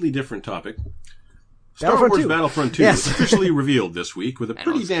completely different topic, Star Battlefront Wars 2. Battlefront 2 Yes. was officially revealed this week with a That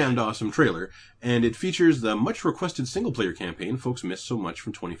pretty was damned awesome trailer, and it features the much-requested single-player campaign folks missed so much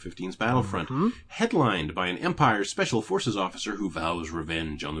from 2015's Battlefront, headlined by an Empire Special Forces officer who vows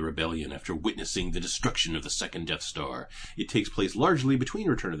revenge on the rebellion after witnessing the destruction of the second Death Star. It takes place largely between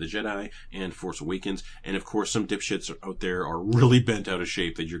Return of the Jedi and Force Awakens, and of course some dipshits out there are really bent out of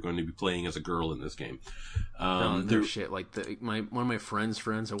shape that you're going to be playing as a girl in this game. No There- shit. Like one of my friends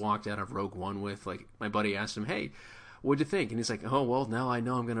I walked out of Rogue One with, like, my buddy asked him, "Hey, what'd you think?" And he's like, "Oh, well, now I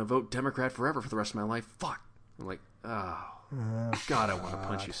know I'm gonna vote Democrat forever for the rest of my life." Fuck. I'm like, oh, God, I want to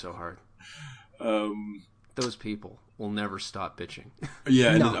punch you so hard. Those people will never stop bitching.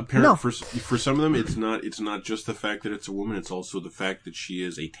 Yeah, No, and apparently no. for some of them, it's not just the fact that it's a woman; it's also the fact that she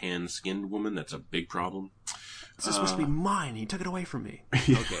is a tan-skinned woman. That's a big problem. This is supposed to be mine. He took it away from me.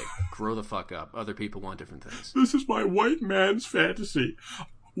 Okay, grow the fuck up. Other people want different things. This is my white man's fantasy.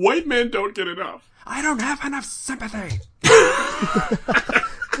 White men don't get enough. I don't have enough sympathy.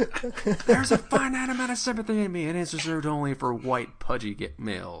 There's a finite amount of sympathy in me, and it's reserved only for white, pudgy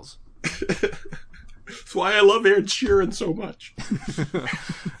males. That's why I love Ed Sheeran so much.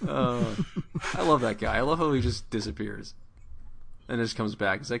 I love that guy. I love how he just disappears and just comes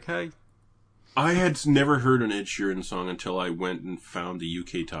back. He's like, "Hey, I had never heard an Ed Sheeran song until I went and found the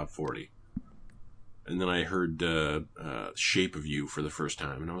UK Top 40. And then I heard Shape of You for the first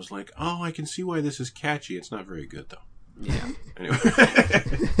time, and I was like, oh, I can see why this is catchy. It's not very good, though. yeah." Anyway.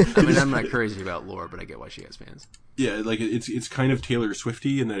 I mean, I'm not crazy about Laura, but I get why she has fans. Yeah, like it's kind of Taylor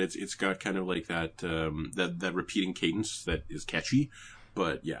Swifty in that it's got kind of like that repeating cadence that is catchy,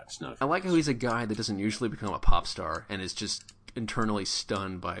 but yeah, it's not. I like how he's a guy that doesn't usually become a pop star and is just internally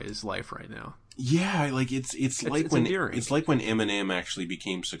stunned by his life right now. Yeah, like it's like it's when endearing. it's like when Eminem actually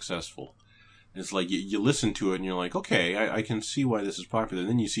became successful. It's like you listen to it and you're like, okay, I can see why this is popular. And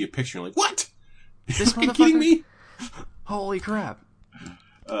then you see a picture and you're like, what? This Are you kidding motherfucker? me? Holy crap!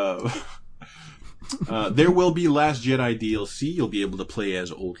 There will be Last Jedi DLC. You'll be able to play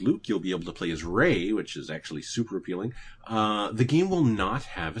as old Luke. You'll be able to play as Rey, which is actually super appealing. The game will not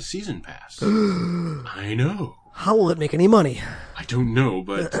have a season pass. I know. How will it make any money? I don't know,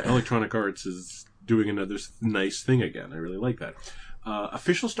 but Electronic Arts is doing another nice thing again. I really like that.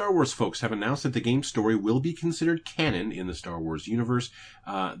 Official Star Wars folks have announced that the game's story will be considered canon in the Star Wars universe.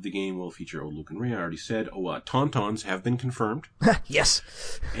 The game will feature old Luke and Rey. I already said. Tauntauns have been confirmed. Yes.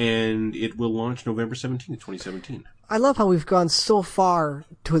 And it will launch November 17th, 2017. I love how we've gone so far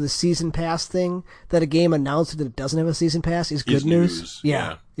to the season pass thing that a game announced that it doesn't have a season pass is good Is news. news,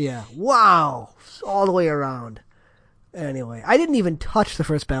 Yeah. Wow. All the way around. Anyway, I didn't even touch the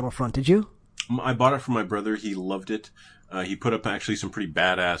first Battlefront, did you? I bought it for my brother. He loved it. He put up actually some pretty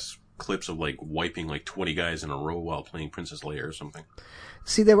badass clips of like wiping like 20 guys in a row while playing Princess Leia or something.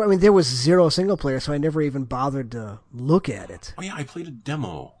 See, there was zero single player, so I never even bothered to look at it. Oh yeah, I played a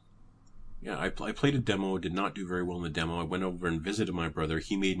demo. Yeah, I played a demo, did not do very well in the demo. I went over and visited my brother.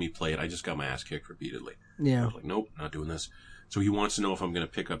 He made me play it. I just got my ass kicked repeatedly. I Yeah. was like, nope, not doing this. So he wants to know if I'm going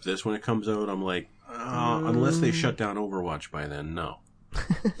to pick up this when it comes out. I'm like, unless they shut down Overwatch by then, no.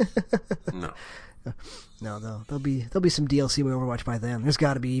 No. No, there'll be some DLC with Overwatch by then. There's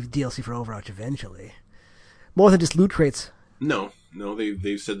got to be DLC for Overwatch eventually. More than just loot crates. No,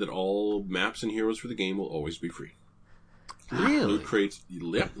 they've said that all maps and heroes for the game will always be free. Really? Loot crates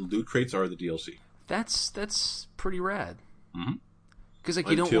are the DLC. That's pretty rad. Mm-hmm. Because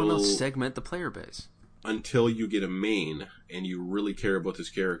you don't want to segment the player base. Until you get a main and you really care about this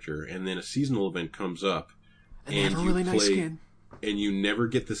character, and then a seasonal event comes up, and they have a really nice skin. And you never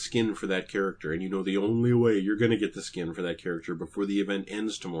get the skin for that character, and you know the only way you're going to get the skin for that character before the event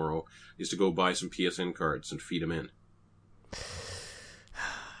ends tomorrow is to go buy some PSN cards and feed them in.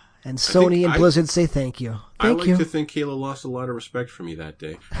 And Sony and Blizzard say thank you. I like to think Kayla lost a lot of respect for me that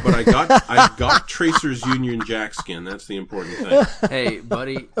day, but I got Tracer's Union Jack skin. That's the important thing. Hey,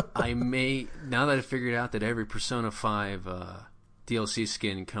 buddy, now that I figured out that every Persona 5 DLC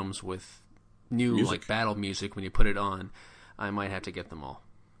skin comes with new music. Battle music when you put it on, I might have to get them all.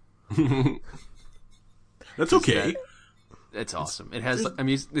 That's okay. It's awesome. It has.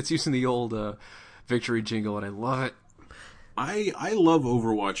 It's using the old victory jingle, and I love it. I love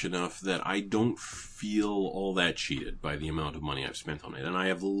Overwatch enough that I don't feel all that cheated by the amount of money I've spent on it. And I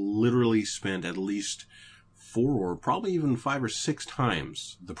have literally spent at least 4 or probably even 5 or 6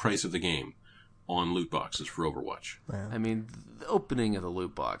 times the price of the game on loot boxes for Overwatch. Wow. I mean, the opening of the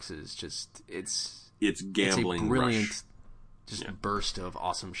loot box is just... It's gambling it's a brilliant rush. Burst of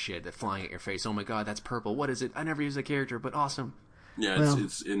awesome shit that flying at your face. Oh my god, that's purple. What is it? I never used the character, but awesome. Yeah,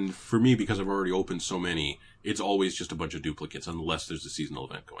 it's and for me, because I've already opened so many, it's always just a bunch of duplicates unless there's a seasonal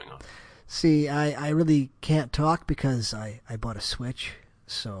event going on. See, I really can't talk because I bought a Switch,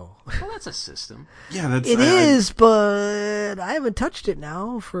 so... Well, that's a system. Yeah, it is, but I haven't touched it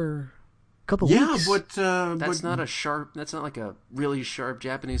now for a couple weeks. Yeah, that's not like a really sharp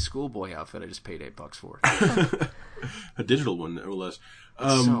Japanese schoolboy outfit I just paid $8 for. A digital one, no less.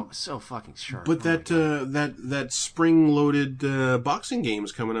 So fucking sharp. But that spring-loaded boxing game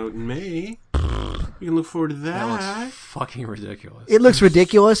is coming out in May. You can look forward to that. That looks fucking ridiculous. It looks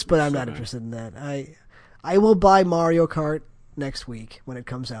ridiculous, but I'm not interested in that. I will buy Mario Kart next week when it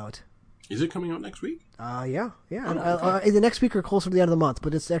comes out. Is it coming out next week? Yeah. Oh, okay. The next week or closer to the end of the month,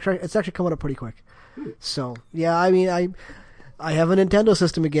 but it's actually coming up pretty quick. So yeah, I mean I have a Nintendo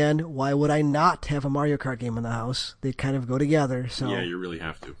system again. Why would I not have a Mario Kart game in the house? They kind of go together. So yeah, you really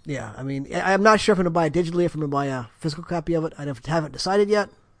have to. Yeah, I mean, I'm not sure if I'm going to buy it digitally, if I'm going to buy a physical copy of it. I haven't decided yet,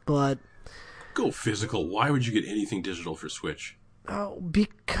 but... Go physical. Why would you get anything digital for Switch? Oh,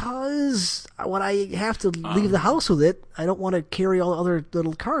 because when I have to leave the house with it, I don't want to carry all the other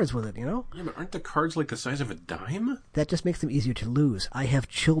little cards with it, you know? Yeah, but aren't the cards like the size of a dime? That just makes them easier to lose. I have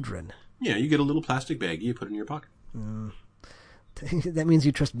children. Yeah, you get a little plastic baggie, you put it in your pocket. That means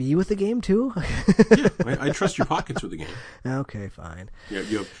you trust me with the game, too? Yeah, I trust your pockets with the game. Okay, fine. Yeah,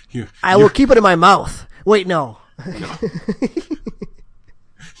 I will keep it in my mouth. Wait, no. No.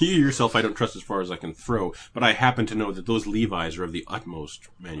 You yourself I don't trust as far as I can throw, but I happen to know that those Levi's are of the utmost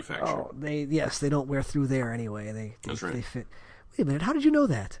manufacture. Oh, they don't wear through there anyway. That's right. They fit. Wait a minute, how did you know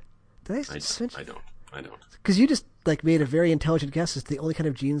that? Did I don't. Because you just made a very intelligent guess. It's the only kind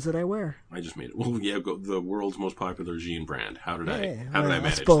of jeans that I wear. I just made it. Well, yeah, the world's most popular jean brand. How did I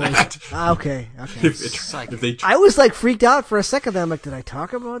manage suppose. that? Okay. I was freaked out for a second. Then I'm like, did I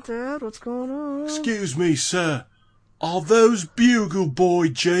talk about that? What's going on? Excuse me, sir. Are those Bugle Boy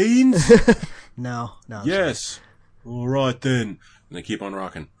jeans? No. Yes. All right then. And they keep on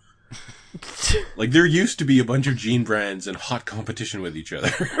rocking. There used to be a bunch of jean brands in hot competition with each other.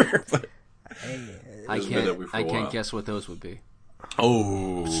 But I can't guess what those would be.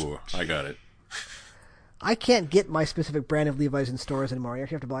 Oh, I got it. I can't get my specific brand of Levi's in stores anymore. You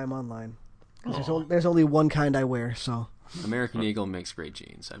actually have to buy them online. There's only one kind I wear, so... American Eagle makes great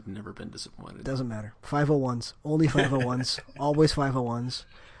jeans. I've never been disappointed. Doesn't matter. 501s. Only 501s. Always 501s.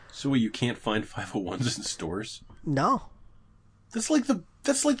 So you can't find 501s in stores? No. That's like the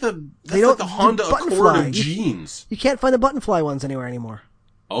Honda Accord of jeans. You can't find the button fly ones anywhere anymore.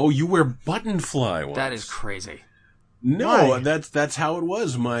 Oh, you wear button fly ones. That is crazy. No, Why? that's how it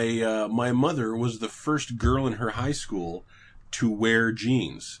was. My mother was the first girl in her high school to wear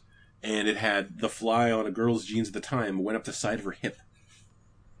jeans. And it had the fly on a girl's jeans at the time went up the side of her hip.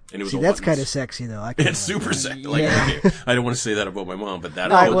 And it was that's kind of sexy, though. It's super sexy. Okay, I don't want to say that about my mom, but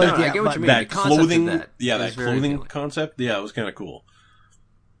that I get what you mean. That clothing, that clothing concept, it was kind of cool.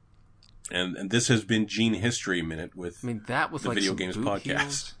 And this has been Gene History Minute with that with the Video Games Podcast.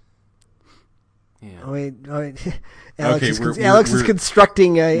 Heels. Yeah. Oh wait. Okay, Alex is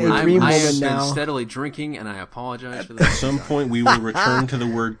constructing a dream I woman have now. been steadily drinking, and I apologize for that. At some point, we will return to the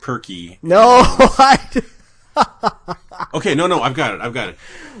word perky. No, Okay, no, I've got it.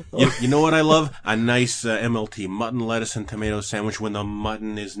 You know what I love? A nice MLT, mutton, lettuce, and tomato sandwich when the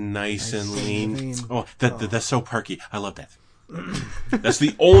mutton is nice and lean. Oh, that's so perky. I love that. That's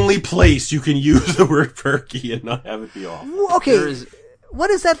the only place you can use the word perky and not have it be off. okay. What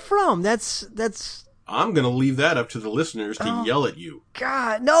is that from? That's. I'm going to leave that up to the listeners to yell at you.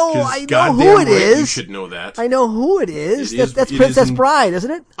 God, no, 'Cause I know goddamn who it right is. You should know that. I know who it is. It is- That's it Princess is Bride,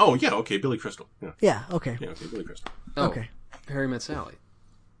 isn't it? Oh, yeah, okay, Billy Crystal. Yeah, Yeah, okay. Billy Crystal. Oh, Okay. Harry Met Sally.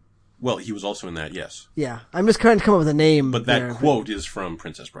 Well, he was also in that, yes. Yeah, I'm just trying to come up with a name. But that there, quote is from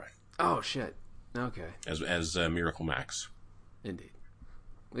Princess Bride, Oh shit. Okay. as Miracle Max. Indeed.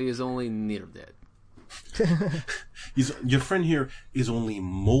 He is only near dead. Your friend here is only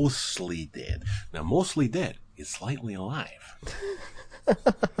mostly dead. Now, mostly dead is slightly alive.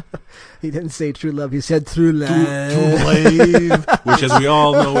 He didn't say true love. He said true love. To believe, which, as we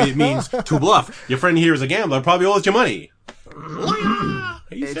all know, it means to bluff. Your friend here is a gambler, probably owes you money.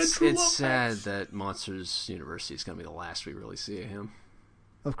 He said true love. It's sad that Monsters University is going to be the last we really see of him.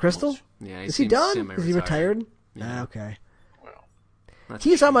 Of Crystal? Yeah, Is he seems done? Is he semi-retired. retired? Yeah. Ah, okay. That's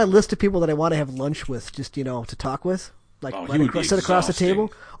He's on my list of people that I want to have lunch with, just, to talk with. Like, Oh, he right would across, be sit across the exhausting.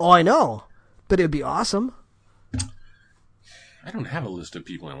 table. Oh, I know. But it would be awesome. I don't have a list of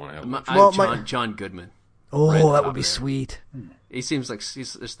people I want to have. John Goodman. Oh, Right at the that top would be there. sweet. He seems like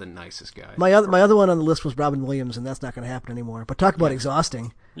he's just the nicest guy. My other one on the list was Robin Williams, and that's not going to happen anymore. But talk about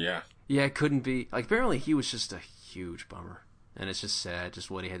exhausting. Yeah. Yeah, it couldn't be. Like, apparently he was just a huge bummer. And it's just sad, just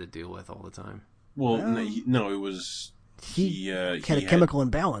what he had to deal with all the time. Well, no, it was... He had had a chemical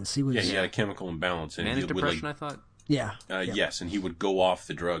imbalance. He was Yeah, he had a chemical imbalance. And Manic he would, depression, I thought? yeah. Yes, and he would go off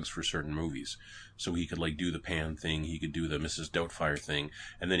the drugs for certain movies. So he could, do the Pan thing, he could do the Mrs. Doubtfire thing,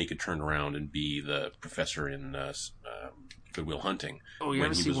 and then he could turn around and be the professor in Good Will Hunting. Oh, you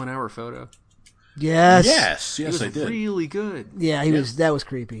ever see 1 Hour Photo? Yes. Yes, He was I did. really good. Yeah, he was. That was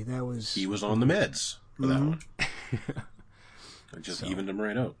creepy. That was. He was on the meds for that one. Mm-hmm. I just evened him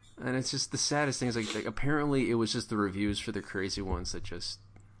right out. And it's just the saddest thing is like apparently it was just the reviews for the crazy ones that just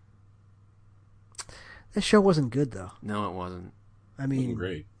That show wasn't good though. no, it wasn't. I mean,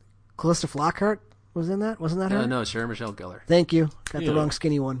 Great. Callista Flockhart was in that. Wasn't that her? No, Sarah Michelle Gellar. Thank you. Got the Yeah. wrong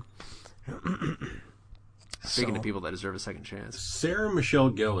skinny one. Speaking of people that deserve a second chance. Sarah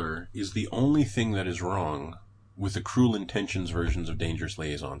Michelle Gellar is the only thing that is wrong with the Cruel Intentions versions of Dangerous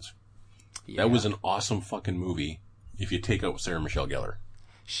Liaisons. Yeah. That was an awesome fucking movie if you take out Sarah Michelle Gellar.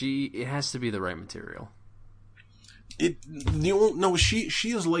 It has to be the right material. She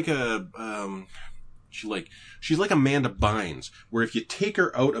is like she's like Amanda Bynes, where if you take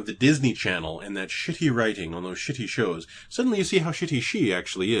her out of the Disney Channel and that shitty writing on those shitty shows, suddenly you see how shitty she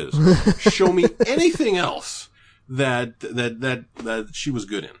actually is. Show me anything else that she was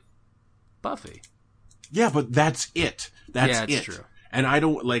good in. Buffy. Yeah, but that's it. That's Yeah, it's it. true. And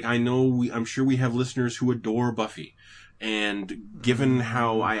I'm sure we have listeners who adore Buffy. And given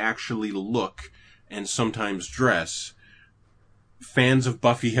how I actually look and sometimes dress, fans of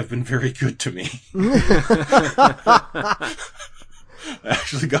Buffy have been very good to me. I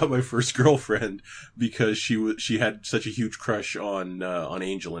actually got my first girlfriend because she had such a huge crush on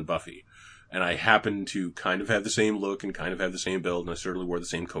Angel and Buffy. And I happened to kind of have the same look and kind of have the same build, and I certainly wore the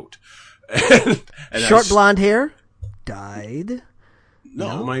same coat. and Short blonde hair. Dyed.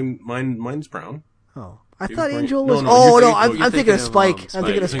 No, mine's brown. Oh, I He thought was Angel no, was. no, Oh you're no, thinking- I'm thinking of Spike. Spike. I'm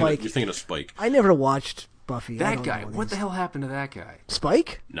thinking of You're Spike. thinking of Spike. I never watched Buffy. I That don't guy. know What these. the hell happened to that guy?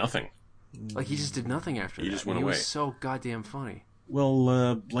 Spike? Nothing. Like he just did nothing after that. He just went He away. was so goddamn funny. Well,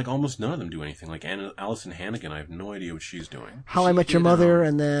 almost none of them do anything. Like Allison Hannigan, I have no idea what she's doing. How I She Met Your did, Mother,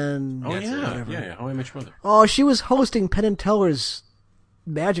 and then Oh That's it, yeah, How I Met Your Mother. oh, she was hosting Penn and Teller's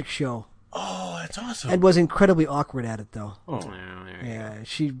magic show Oh, that's awesome. and was incredibly awkward at it though. Oh, Yeah, there you go. Yeah,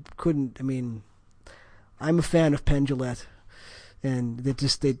 she couldn't. I mean, I'm a fan of Penn Jillette, and they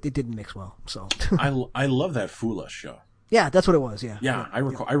didn't mix well. So I love that Foolish show. yeah, that's what it was. Yeah, Yeah, I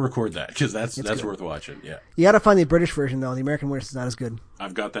record that because that's good. worth watching. Yeah, You got to find the British version though. The American version is not as good.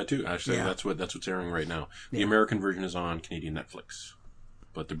 I've got that too. Actually, Yeah. that's what's airing right now. The American version is on Canadian Netflix,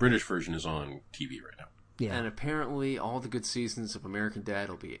 but the British version is on TV right now. Yeah, And apparently all the good seasons of American Dad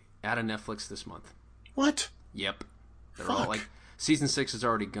will be out of Netflix this month. What? Yep. They're Fuck. all like season 6 is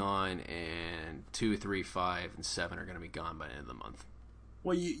already gone, and 2, 3, 5, and 7 are going to be gone by the end of the month.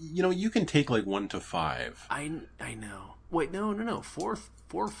 Well, you can take like 1 to 5. I know. Wait, no. 4,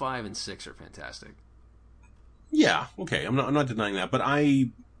 5, and 6 are fantastic. Yeah, okay. I'm not denying that, but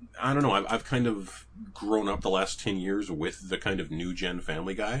I don't know. I've kind of grown up the last 10 years with the kind of new gen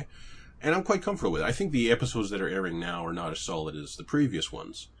Family Guy, and I'm quite comfortable with it. I think the episodes that are airing now are not as solid as the previous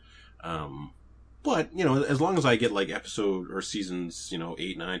ones. But, you know, as long as I get, like, episode or seasons, you know,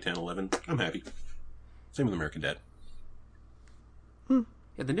 8, 9, 10, 11, I'm happy. Same with American Dad. Yeah,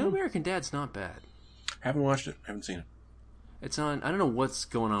 the new American Dad's not bad. Haven't watched it. Haven't seen it. It's on, I don't know what's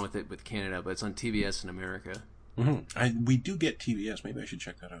going on with it with Canada, but it's on TBS in America. We do get TBS. Maybe I should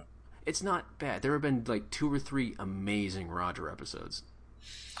check that out. It's not bad. There have been, like, 2 or 3 amazing Roger episodes.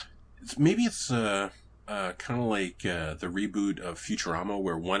 Maybe it's kind of like the reboot of Futurama,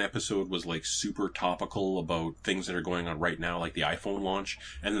 where one episode was like super topical about things that are going on right now, like the iPhone launch,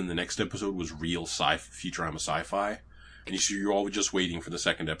 and then the next episode was real Futurama sci-fi, and you're all just waiting for the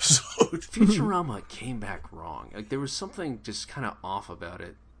second episode. Futurama came back wrong. Like, there was something just kind of off about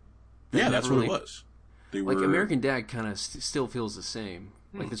it. Yeah, that's what it was. Like, American Dad kind of still feels the same.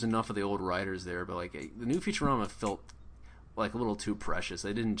 Like, there's enough of the old writers there, but like the new Futurama felt like a little too precious.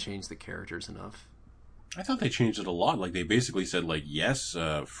 They didn't change the characters enough. I thought they changed it a lot. Like, they basically said, like, yes,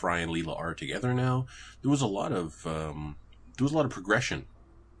 Fry and Leela are together now. There was a lot of progression,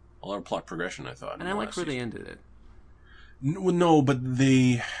 a lot of plot progression. I thought, and I like where they ended it. No, but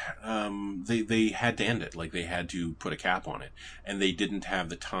they had to end it. Like, they had to put a cap on it, and they didn't have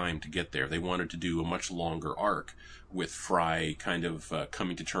the time to get there. They wanted to do a much longer arc with Fry kind of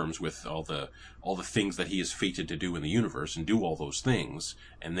coming to terms with all the things that he is fated to do in the universe, and do all those things,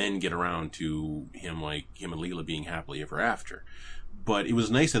 and then get around to him and Leela being happily ever after. But it was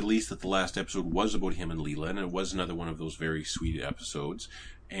nice, at least, that the last episode was about him and Leela, and it was another one of those very sweet episodes.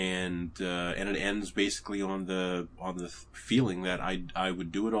 And it ends basically on the feeling that I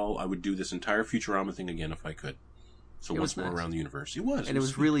would do it all. I would do this entire Futurama thing again if I could. So once more around the universe, it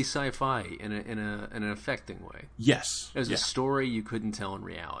was really sci-fi in an affecting way. Yes, it was a story you couldn't tell in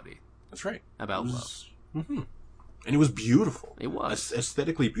reality. That's right. About love. Mm-hmm. And it was beautiful. It was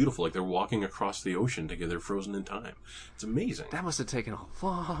aesthetically beautiful, like they're walking across the ocean together, frozen in time. It's amazing. That must have taken a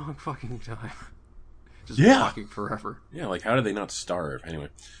long fucking time. Just walking forever. Yeah, like how did they not starve? Anyway.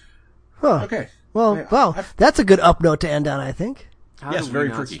 Huh. Okay. Well, that's a good up note to end on, I think. Yes,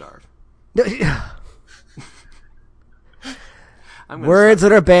 very tricky. Starve? Words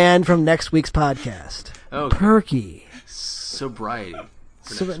that are banned from next week's podcast. Oh, perky. Sobriety.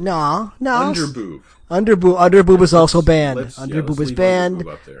 No. Underboob. Underboob is also banned. Underboob is banned.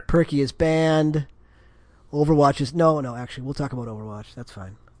 Perky is banned. Overwatch is no. Actually, we'll talk about Overwatch. That's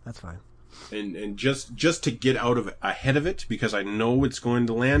fine. And just to get ahead of it, because I know it's going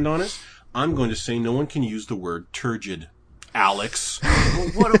to land on it, I'm going to say no one can use the word turgid, Alex. Well,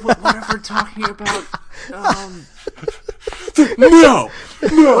 what if we're talking about? No,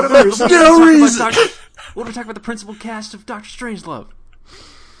 there's no reason. What if we talk about the principal cast of Doctor Strangelove?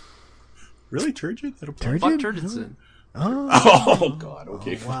 Really, turgid? Turgid? Buck Turgidson. Oh God.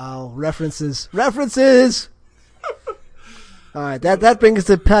 Okay. Wow. References. All right, that brings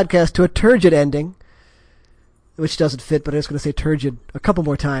the podcast to a turgid ending, which doesn't fit, but I'm just going to say turgid a couple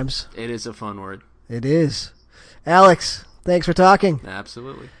more times. It is a fun word. It is. Alex, thanks for talking.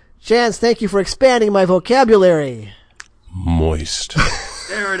 Absolutely. Chance, thank you for expanding my vocabulary. Moist.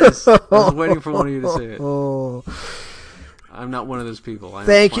 There it is. I was waiting for one of you to say it. I'm not one of those people.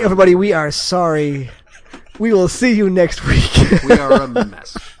 Thank you, everybody. We are sorry. We will see you next week. We are a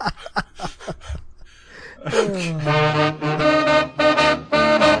mess.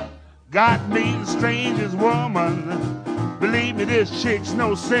 Got me the strangest woman. Believe me, this chick's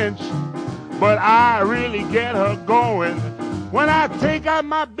no cinch. But I really get her going when I take out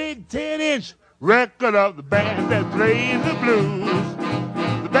my big 10-inch record of the band that plays the blues.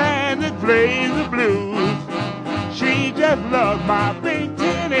 The band that plays the blues. She just loves my big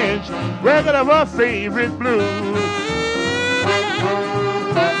 10-inch record of her favorite blues.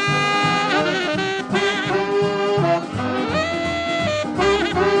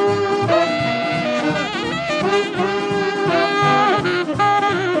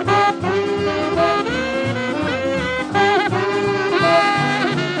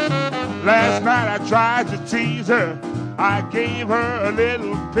 Last night I tried to tease her, I gave her a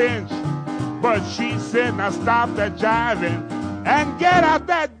little pinch, but she said, now stop that jiving and get out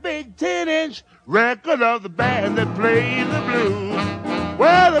that big 10-inch record of the band that plays the blues.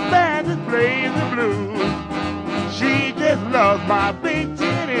 Well, the band that plays the blues. She just loves my big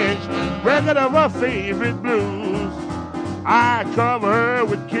 10-inch record of her favorite blues. I cover her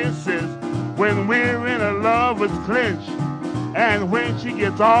with kisses when we're in a lover's clinch. And when she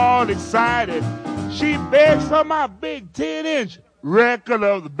gets all excited, she begs for my big 10-inch record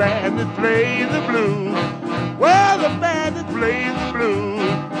of the band that plays the blues. Well, the band that plays the blues.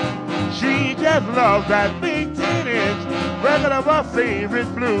 just loves that big 10-inch record of her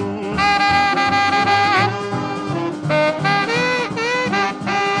favorite blues.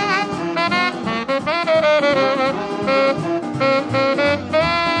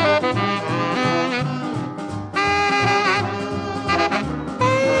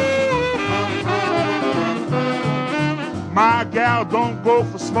 My gal don't go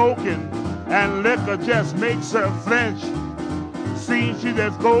for smoking, and liquor just makes her flinch. Seems she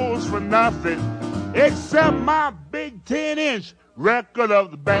just goes for nothing except my big 10-inch record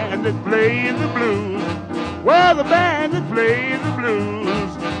of the band that plays the blues. Well, the band that plays the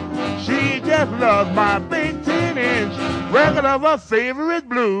blues. She just loves my big 10-inch record of her favorite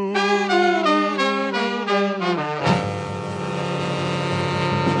blues.